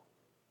of all.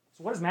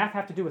 So what does math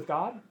have to do with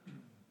God?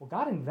 Well,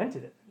 God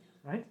invented it,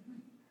 right?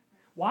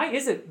 Why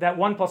is it that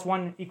 1 +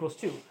 1 =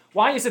 2?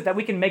 Why is it that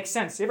we can make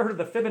sense? You ever heard of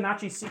the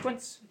Fibonacci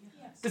sequence?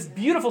 Yes. This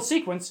beautiful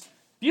sequence,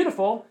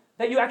 beautiful,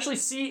 that you actually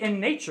see in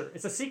nature.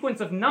 It's a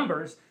sequence of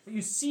numbers that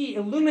you see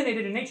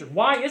illuminated in nature.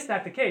 Why is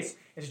that the case?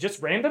 Is it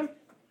just random?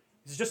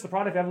 Is it just the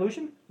product of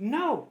evolution?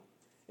 No.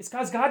 It's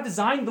because God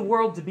designed the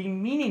world to be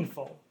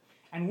meaningful.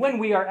 And when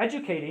we are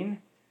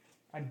educating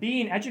and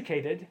being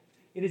educated,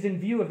 it is in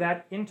view of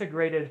that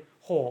integrated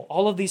whole.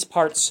 All of these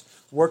parts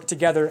work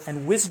together,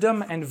 and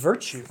wisdom and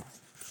virtue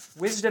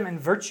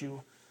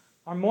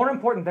are more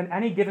important than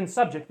any given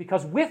subject,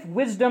 because with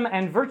wisdom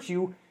and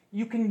virtue,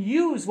 you can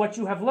use what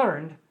you have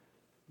learned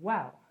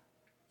well.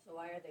 So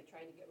why are they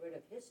trying to get rid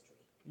of history?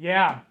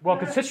 Yeah, well,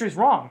 because history is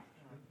wrong,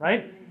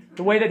 right?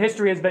 The way that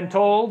history has been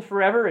told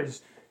forever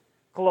is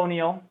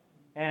colonial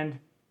and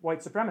white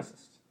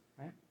supremacist,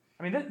 right?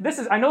 I mean, this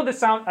is, I know this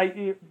sounds,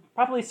 you're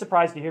probably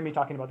surprised to hear me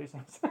talking about these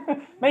things,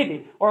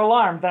 maybe, or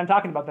alarmed that I'm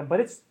talking about them, but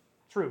it's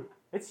true.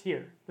 It's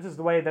here. This is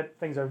the way that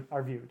things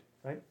are viewed,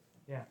 right?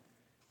 Yeah.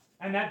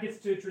 And that gets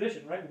to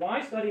tradition, right?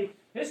 Why study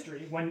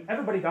history when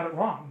everybody got it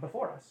wrong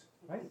before us,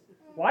 right?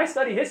 Why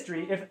study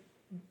history if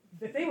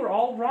they were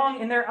all wrong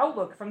in their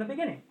outlook from the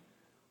beginning?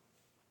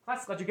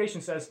 Classical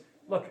education says,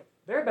 look,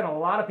 there have been a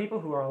lot of people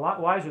who are a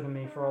lot wiser than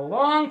me for a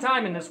long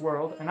time in this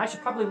world, and I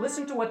should probably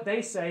listen to what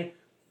they say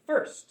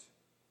first.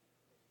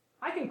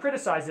 I can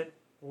criticize it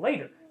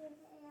later.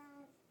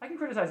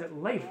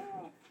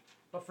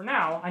 But for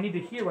now, I need to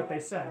hear what they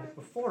said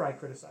before I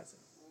criticize it.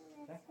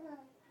 Okay?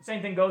 The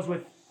same thing goes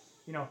with,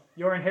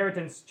 your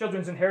inheritance,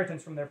 children's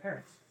inheritance from their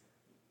parents.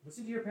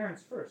 Listen to your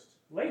parents first.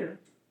 Later,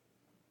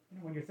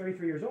 when you're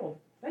 33 years old,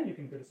 then you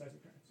can criticize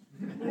your parents.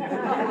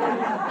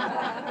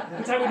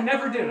 Which I would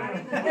never do.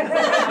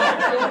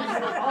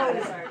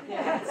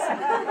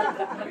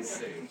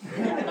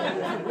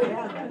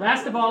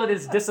 Last of all, it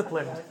is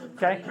discipline.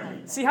 Okay?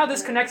 See how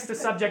this connects to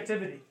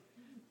subjectivity.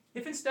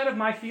 If instead of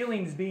my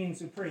feelings being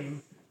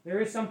supreme, there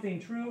is something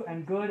true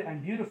and good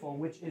and beautiful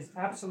which is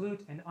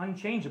absolute and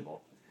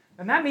unchangeable,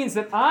 then that means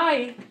that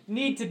I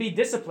need to be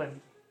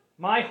disciplined.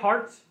 My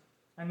heart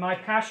and my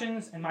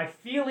passions and my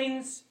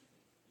feelings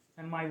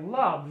and my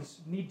loves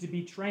need to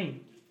be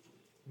trained.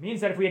 It means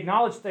that if we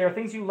acknowledge there are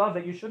things you love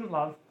that you shouldn't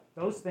love,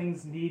 those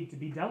things need to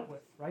be dealt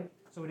with, right?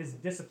 So it is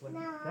discipline.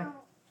 Okay? All right.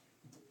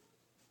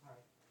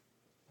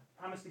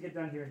 I promise to get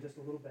done here in just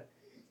a little bit.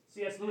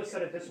 C.S. Lewis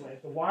said it this way: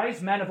 for the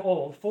wise men of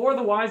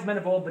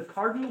old, the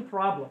cardinal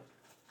problem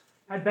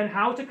had been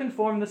how to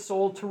conform the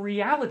soul to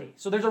reality.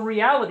 So there's a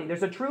reality,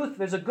 there's a truth,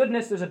 there's a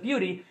goodness, there's a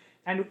beauty,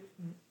 and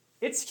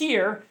it's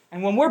here,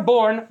 and when we're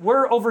born,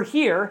 we're over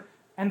here,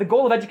 and the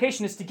goal of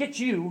education is to get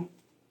you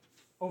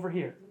over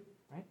here,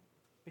 right?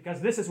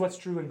 because this is what's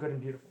true and good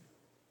and beautiful.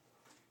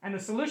 And the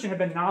solution had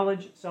been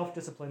knowledge,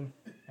 self-discipline,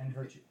 and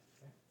virtue.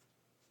 Okay?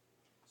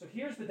 So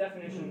here's the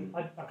definition,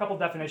 a couple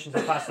definitions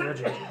of classical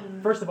education.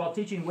 First of all,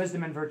 teaching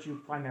wisdom and virtue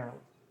primarily.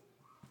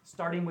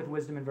 Starting with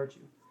wisdom and virtue,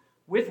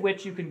 with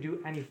which you can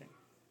do anything.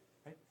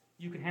 Right?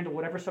 You can handle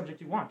whatever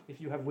subject you want if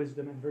you have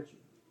wisdom and virtue.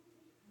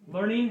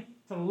 Learning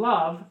to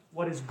love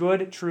what is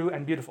good, true,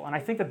 and beautiful. And I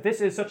think that this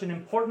is such an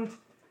important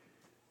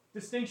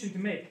distinction to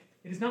make.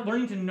 It is not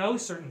learning to know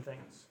certain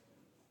things,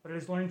 but it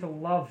is learning to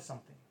love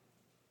something.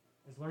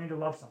 It is learning to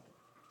love something.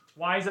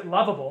 Why is it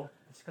lovable?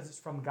 It's because it's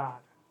from God.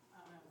 I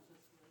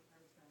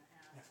was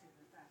gonna ask you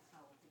if that's how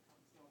it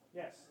becomes lovable.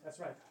 Yes, that's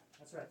right.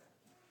 That's right.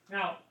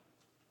 Now,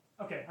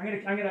 okay, I'm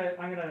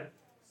gonna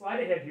slide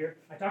ahead here.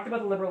 I talked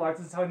about the liberal arts.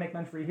 This is how we make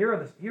men free. Here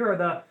are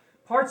the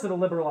parts of the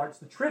liberal arts: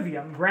 the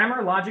trivium,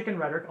 grammar, logic, and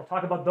rhetoric. I'll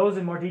talk about those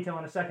in more detail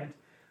in a second.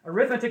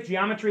 Arithmetic,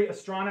 geometry,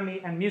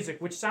 astronomy, and music,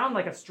 which sound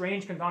like a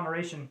strange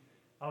conglomeration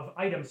of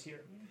items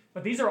here.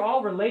 But these are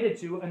all related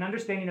to an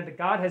understanding that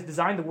God has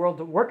designed the world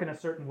to work in a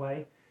certain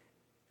way,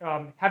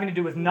 having to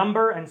do with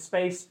number and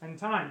space and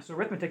time. So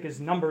arithmetic is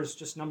numbers,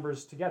 just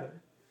numbers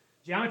together.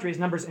 Geometry is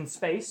numbers in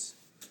space,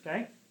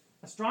 okay?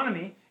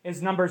 Astronomy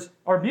is numbers,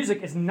 or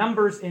music is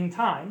numbers in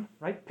time,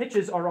 right?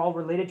 Pitches are all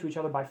related to each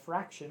other by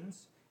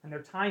fractions, and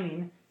their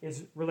timing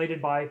is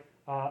related by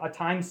a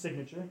time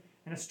signature.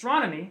 And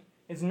astronomy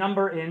is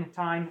number in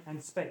time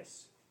and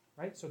space,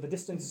 right? So the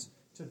distance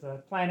to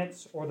the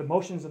planets or the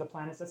motions of the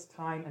planets, that's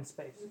time and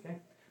space, okay?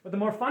 But the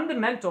more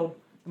fundamental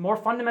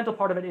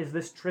part of it is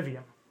this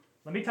trivium.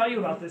 Let me tell you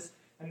about this,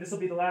 and this will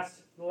be the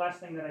last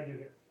thing that I do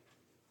here.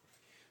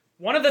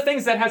 One of the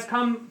things that has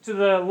come to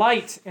the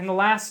light in the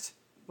last,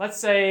 let's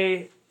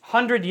say,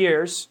 100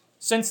 years,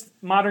 since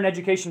modern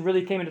education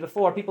really came into the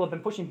fore, people have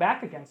been pushing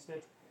back against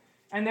it.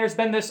 And there's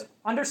been this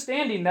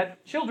understanding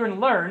that children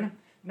learn,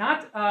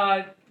 not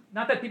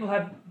that people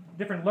have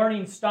different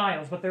learning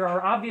styles, but there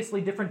are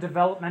obviously different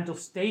developmental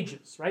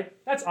stages, right?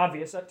 That's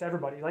obvious to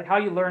everybody. Like how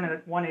you learn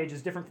at one age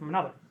is different from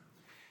another.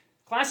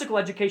 Classical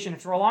education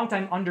has for a long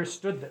time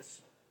understood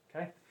this,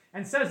 okay?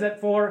 And says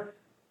that for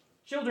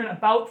children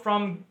about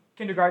from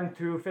kindergarten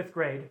through 5th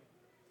grade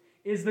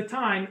is the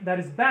time that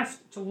is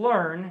best to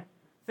learn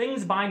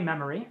things by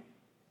memory,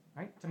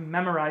 right? To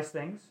memorize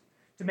things,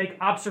 to make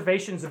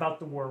observations about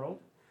the world,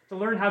 to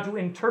learn how to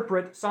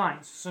interpret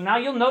signs. So now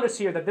you'll notice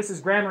here that this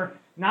is grammar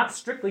not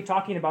strictly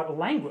talking about a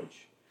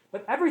language,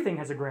 but everything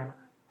has a grammar,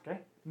 okay?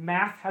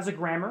 Math has a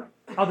grammar,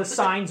 how the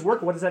signs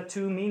work, what does that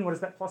 2 mean, what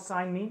does that plus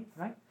sign mean,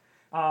 right?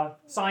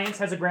 Science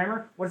has a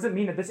grammar, what does it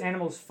mean that this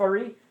animal is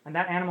furry and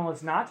that animal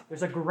is not?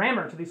 There's a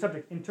grammar to these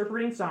subjects,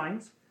 interpreting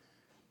signs,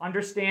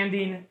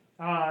 understanding,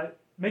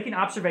 making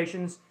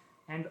observations,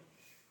 and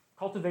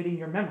cultivating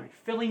your memory,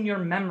 filling your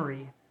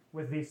memory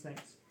with these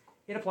things.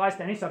 It applies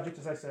to any subject,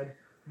 as I said.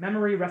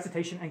 Memory,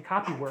 recitation, and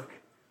copy work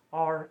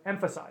are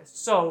emphasized.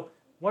 So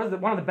one of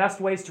the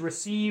best ways to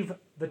receive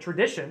the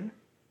tradition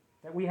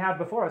that we have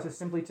before us is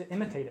simply to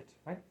imitate it.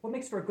 Right? What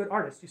makes for a good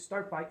artist? You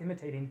start by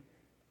imitating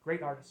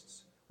great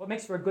artists. What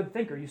makes for a good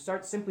thinker? You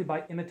start simply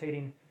by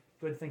imitating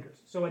good thinkers.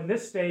 So in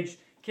this stage,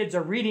 kids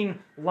are reading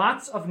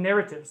lots of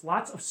narratives,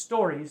 lots of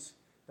stories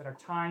that are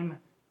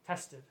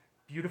time-tested,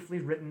 beautifully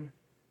written,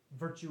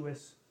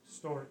 virtuous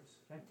stories.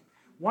 Okay?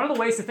 One of the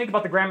ways to think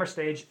about the grammar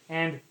stage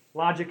and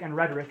logic and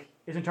rhetoric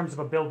is in terms of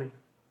a building.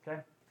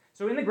 Okay?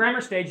 So in the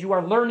grammar stage, you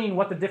are learning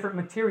what the different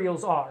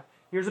materials are.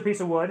 Here's a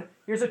piece of wood.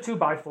 Here's a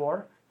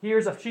 2x4.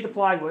 Here's a sheet of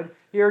plywood.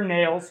 Here are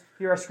nails.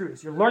 Here are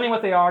screws. You're learning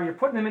what they are. You're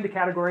putting them into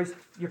categories.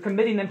 You're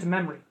committing them to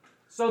memory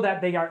so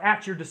that they are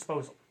at your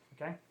disposal.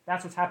 Okay?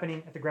 That's what's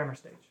happening at the grammar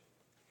stage.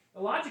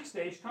 The logic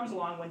stage comes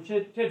along when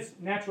kids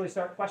naturally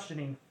start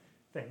questioning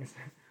things,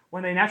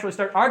 when they naturally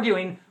start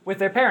arguing with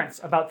their parents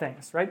about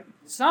things, right?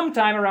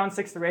 Sometime around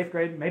 6th or 8th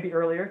grade, maybe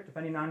earlier,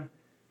 depending on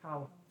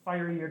how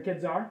fiery your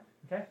kids are,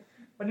 okay?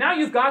 But now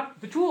you've got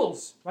the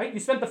tools, right? You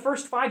spent the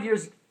first 5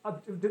 years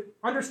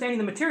understanding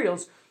the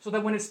materials so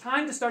that when it's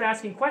time to start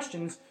asking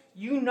questions,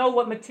 you know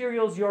what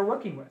materials you're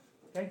working with,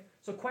 okay?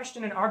 So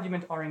question and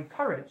argument are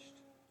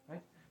encouraged,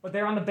 right? But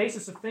they're on the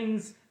basis of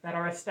things that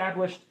are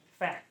established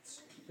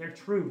facts. They're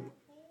true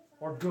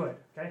or good,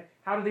 okay?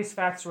 How do these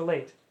facts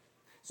relate?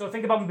 So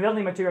think about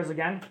building materials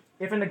again.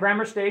 If in the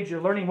grammar stage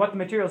you're learning what the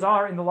materials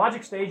are, in the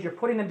logic stage you're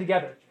putting them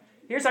together.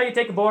 Here's how you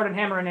take a board and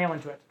hammer a nail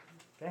into it,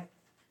 okay?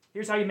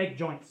 Here's how you make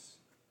joints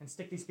and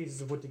stick these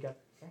pieces of wood together,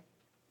 okay?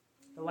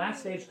 The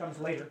last stage comes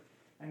later,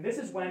 and this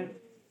is when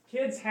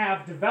kids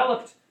have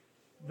developed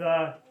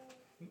the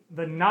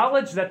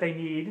knowledge that they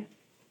need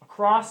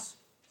across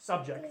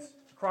subjects,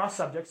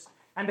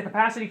 and the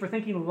capacity for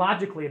thinking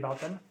logically about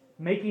them,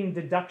 making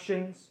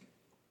deductions,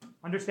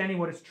 understanding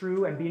what is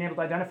true, and being able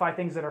to identify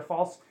things that are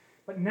false.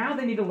 But now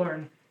they need to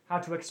learn how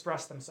to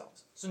express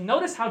themselves. So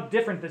notice how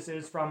different this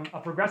is from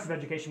a progressive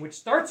education, which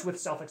starts with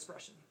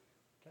self-expression.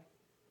 Okay?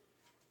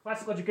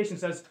 Classical education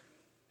says,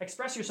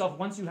 express yourself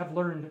once you have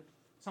learned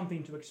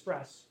something to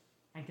express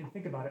and can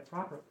think about it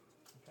properly.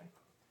 Okay?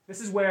 This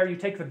is where you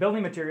take the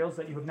building materials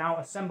that you have now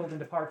assembled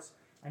into parts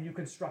and you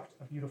construct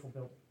a beautiful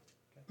building.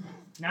 Okay?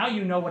 Now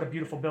you know what a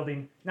beautiful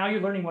building, now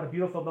you're learning what a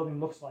beautiful building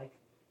looks like.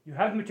 You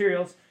have the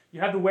materials, you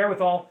have the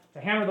wherewithal to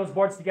hammer those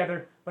boards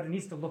together, but it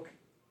needs to look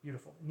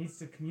beautiful. It needs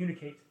to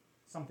communicate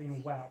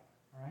something well,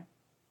 all right?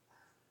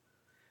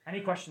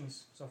 Any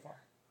questions so far?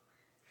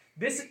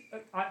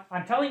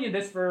 I'm telling you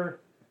this for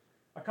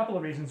a couple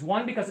of reasons.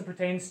 One, because it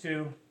pertains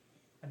to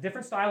a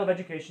different style of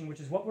education, which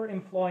is what we're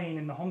employing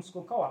in the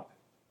homeschool co-op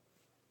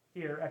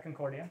here at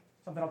Concordia,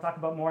 something I'll talk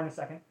about more in a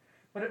second.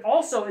 But it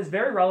also is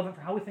very relevant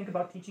for how we think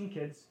about teaching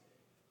kids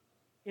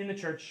in the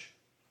church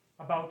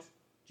about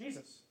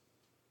Jesus.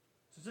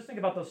 So just think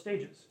about those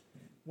stages.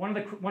 One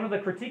of the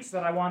critiques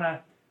that I want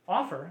to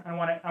offer, I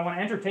want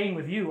to entertain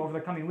with you over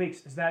the coming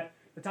weeks, is that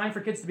the time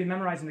for kids to be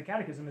memorizing the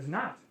catechism is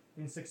not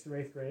in 6th or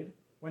 8th grade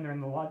when they're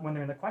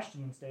in the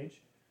questioning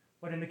stage,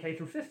 but in the K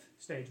through 5th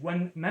stage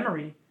when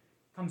memory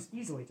comes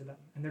easily to them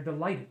and they're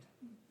delighted.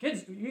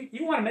 Kids,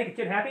 you want to make a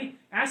kid happy?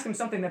 Ask them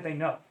something that they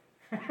know.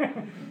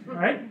 All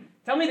right?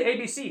 Tell me the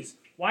ABCs.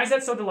 Why is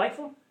that so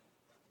delightful?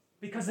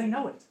 Because they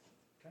know it.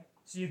 Okay?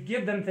 So you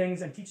give them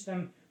things and teach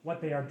them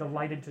what they are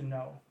delighted to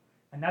know.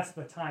 And that's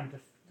the time to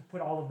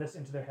put all of this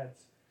into their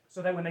heads.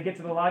 So that when they get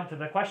to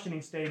the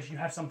questioning stage, you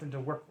have something to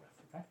work with.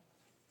 Okay?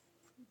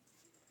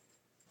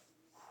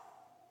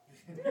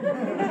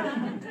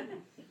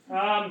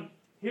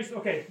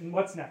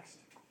 What's next?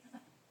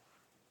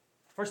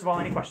 First of all,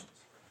 any questions?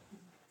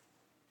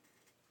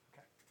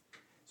 Okay.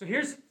 So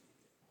here's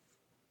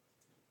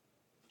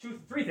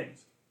three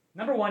things.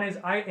 Number one is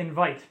I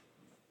invite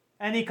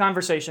any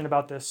conversation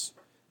about this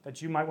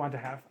that you might want to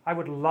have. I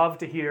would love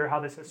to hear how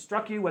this has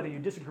struck you, whether you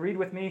disagreed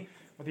with me,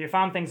 whether you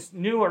found things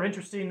new or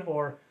interesting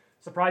or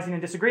surprising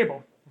and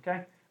disagreeable.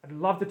 Okay? I'd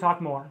love to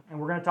talk more, and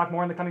we're going to talk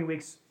more in the coming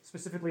weeks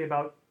specifically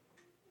about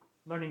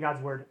learning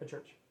God's Word at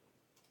church.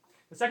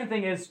 The second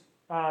thing is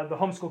the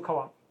homeschool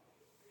co-op.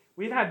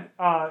 We've had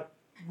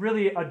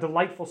really a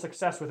delightful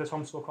success with this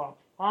homeschool co-op.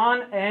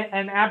 On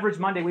an average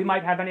Monday, we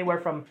might have anywhere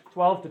from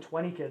 12 to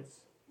 20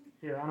 kids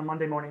here on a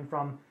Monday morning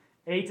from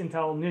 8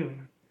 until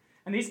noon.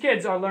 And these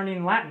kids are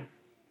learning Latin.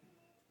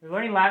 They're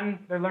learning Latin,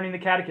 they're learning the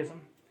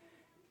catechism.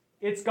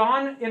 It's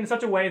gone in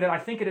such a way that I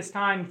think it is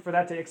time for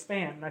that to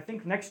expand. And I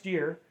think next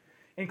year,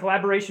 in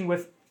collaboration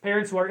with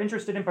parents who are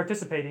interested in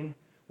participating,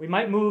 we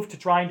might move to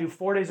try and do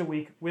 4 days a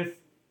week with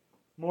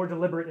more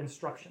deliberate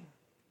instruction.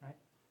 Right?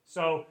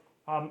 So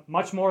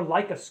much more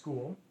like a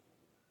school,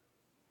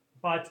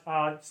 but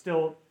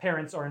still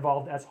parents are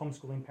involved as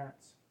homeschooling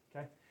parents.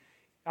 Okay.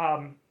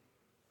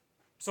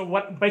 So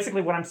what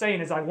I'm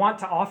saying is I want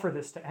to offer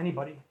this to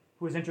anybody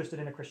who is interested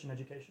in a Christian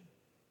education.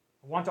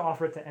 I want to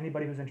offer it to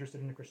anybody who's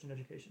interested in a Christian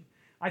education.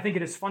 I think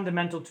it is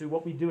fundamental to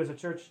what we do as a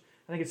church.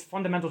 I think it's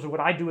fundamental to what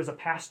I do as a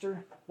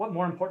pastor. What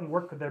more important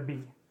work could there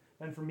be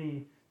than for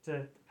me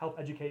to help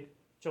educate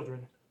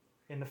children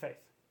in the faith,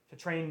 to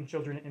train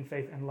children in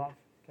faith and love?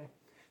 Okay?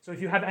 So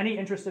if you have any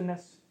interest in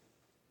this,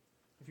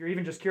 if you're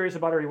even just curious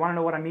about it or you want to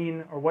know what I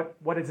mean or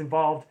what is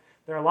involved,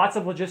 there are lots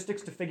of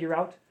logistics to figure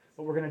out,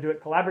 but we're going to do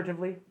it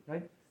collaboratively,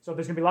 right? So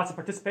there's going to be lots of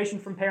participation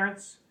from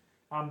parents,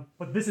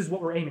 but this is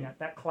what we're aiming at,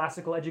 that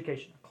classical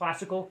education.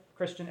 Classical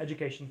Christian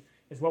education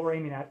is what we're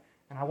aiming at,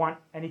 and I want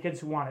any kids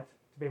who want it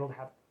to be able to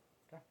have it.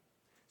 Okay?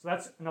 So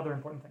that's another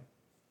important thing.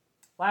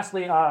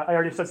 Lastly, I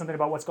already said something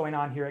about what's going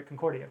on here at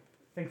Concordia.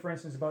 Think, for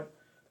instance, about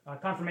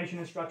confirmation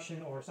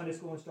instruction or Sunday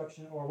school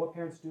instruction or what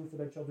parents do for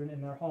their children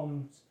in their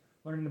homes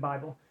learning the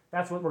Bible.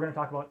 That's what we're going to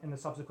talk about in the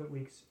subsequent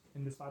weeks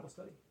in this Bible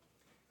study.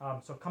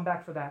 So come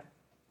back for that.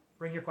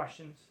 Bring your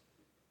questions.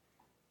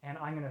 And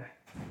I'm going to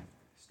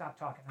stop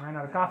talking. I ran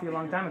out of coffee a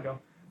long time ago.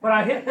 But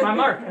I hit my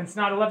mark, and it's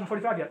not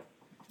 11:45 yet.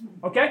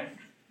 Okay?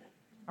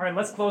 All right,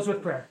 let's close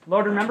with prayer.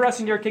 Lord, remember us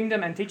in your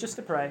kingdom and teach us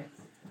to pray.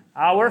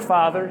 Our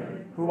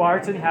Father, who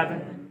art in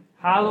heaven,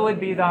 hallowed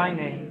be thy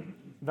name.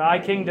 Thy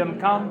kingdom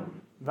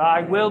come,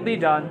 thy will be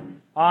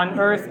done, on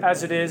earth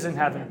as it is in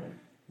heaven.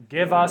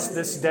 Give us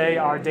this day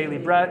our daily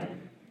bread,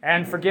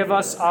 and forgive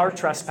us our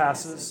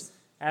trespasses,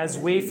 as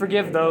we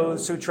forgive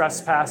those who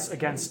trespass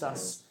against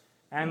us.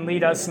 And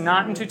lead us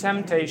not into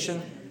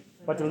temptation,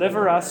 but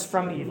deliver us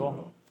from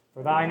evil.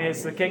 For thine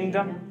is the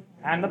kingdom,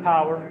 and the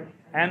power,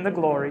 and the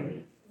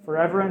glory,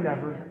 forever and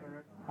ever.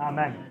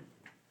 Amen.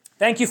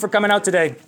 Thank you for coming out today.